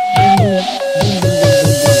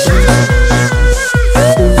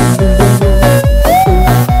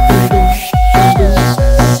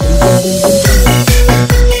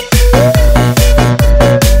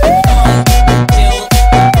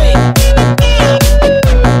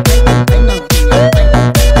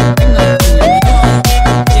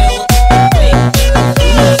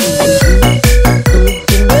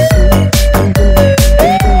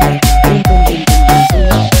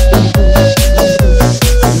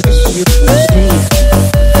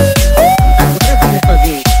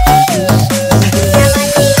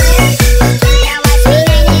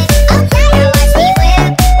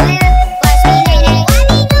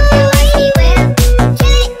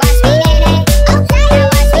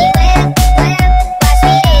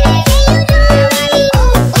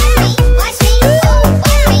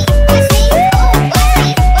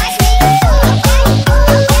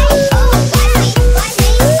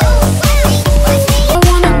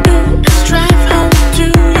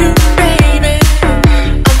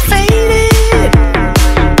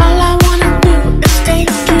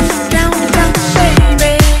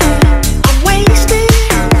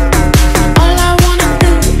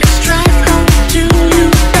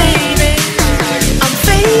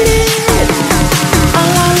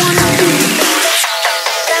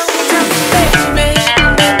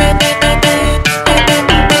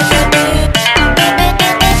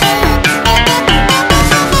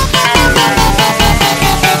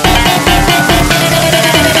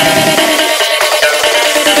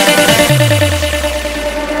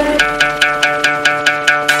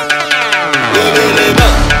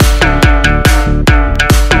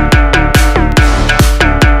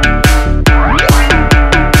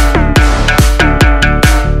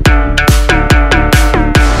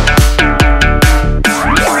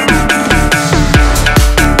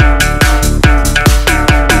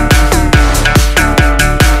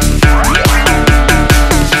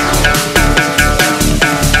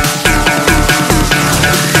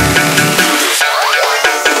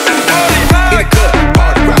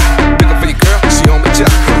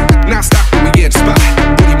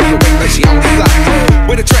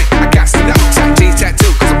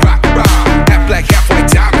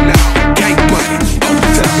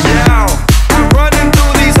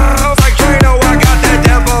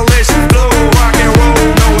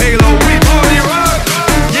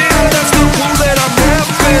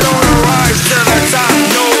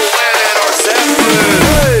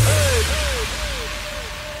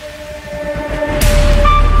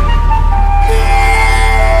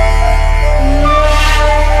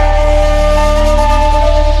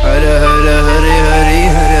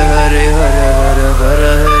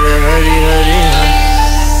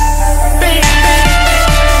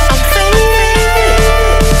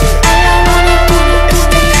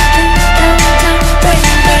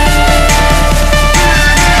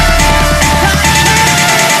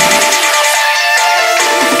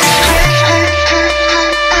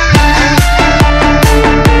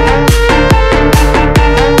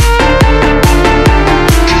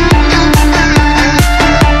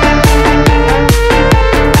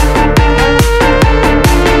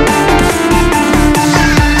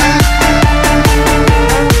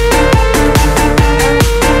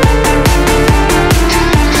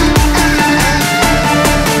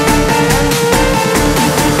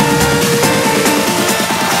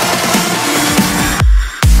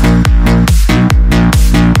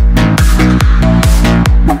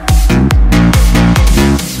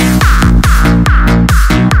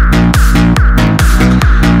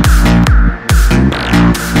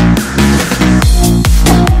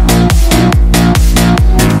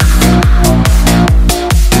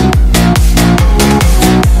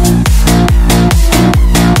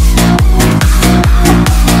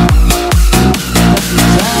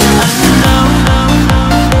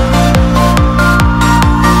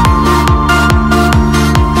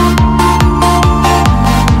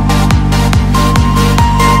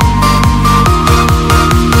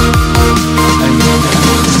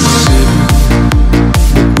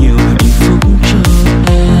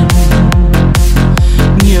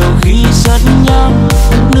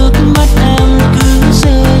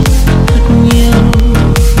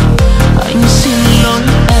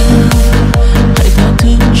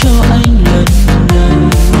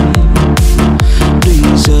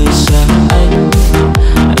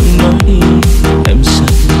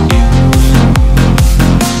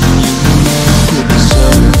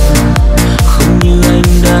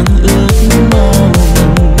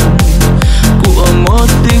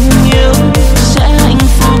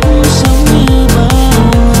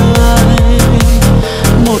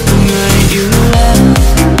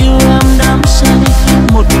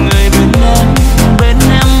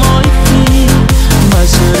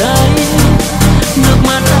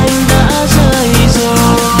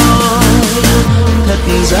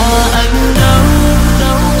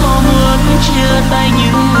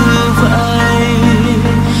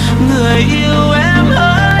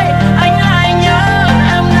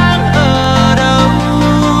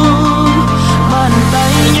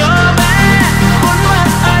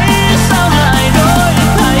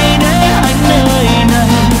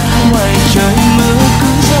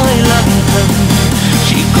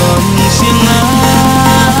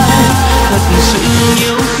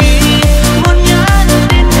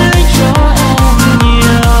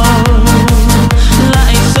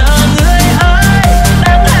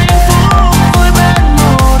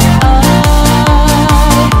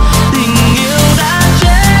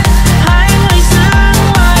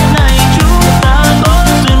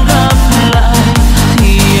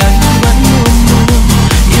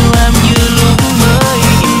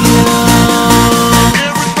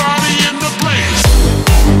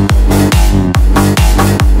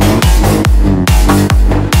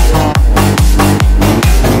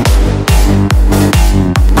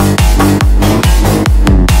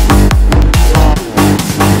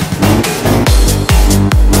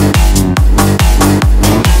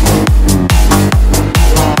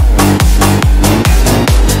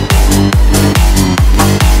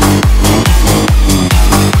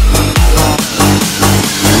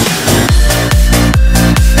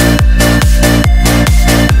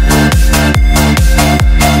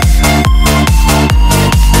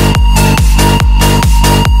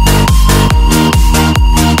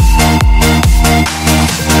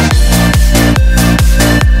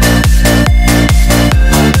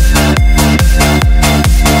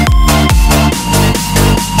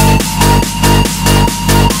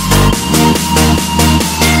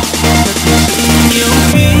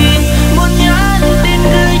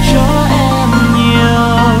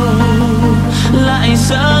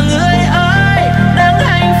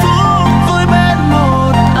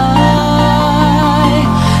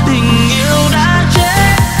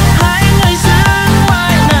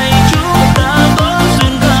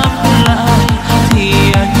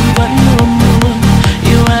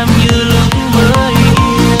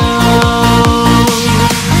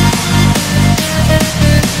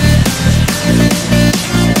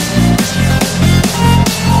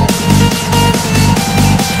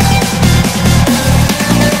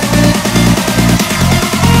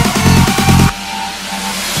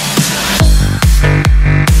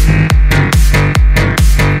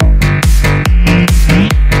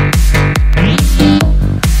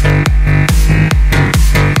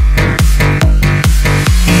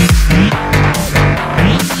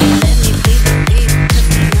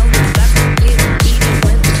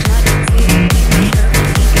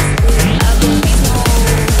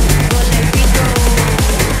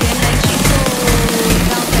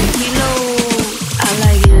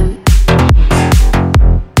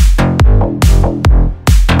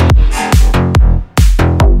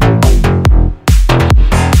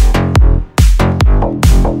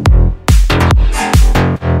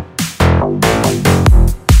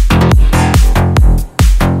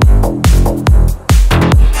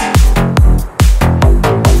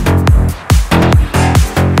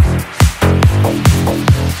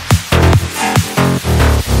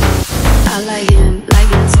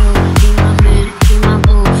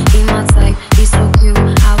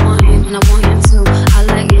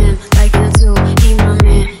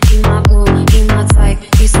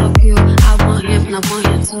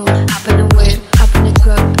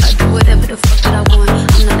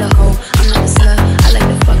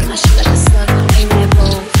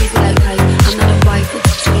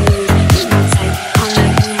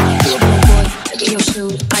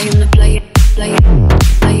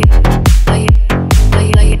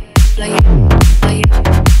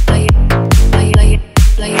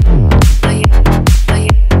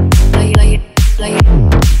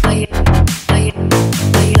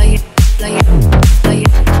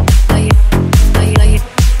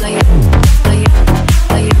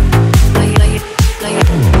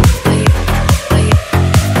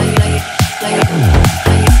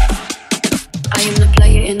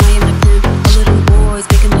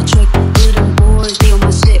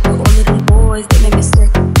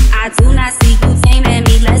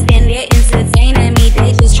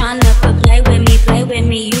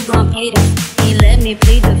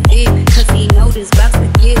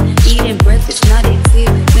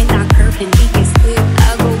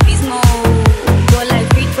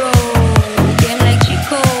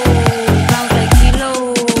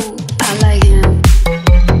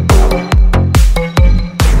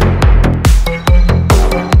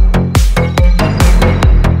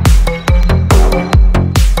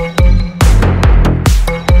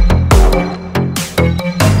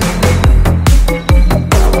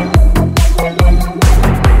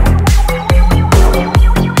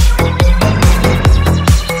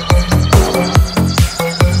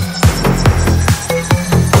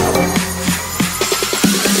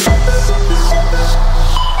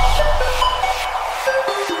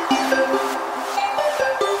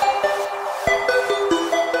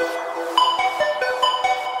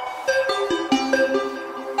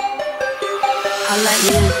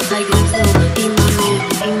 like the flu. In my mood,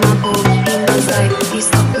 in my mood, in my sight. He's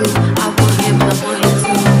so cool. I want him, I want him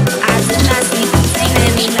too. I do not see you saying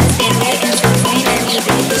at me, let's get lit and entertain at me.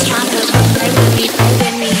 Bitches trying to come play with me, play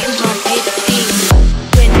with me. You gon' pay the fee.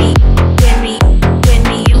 With me, with me, with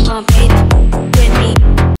me. You gon' pay the with me.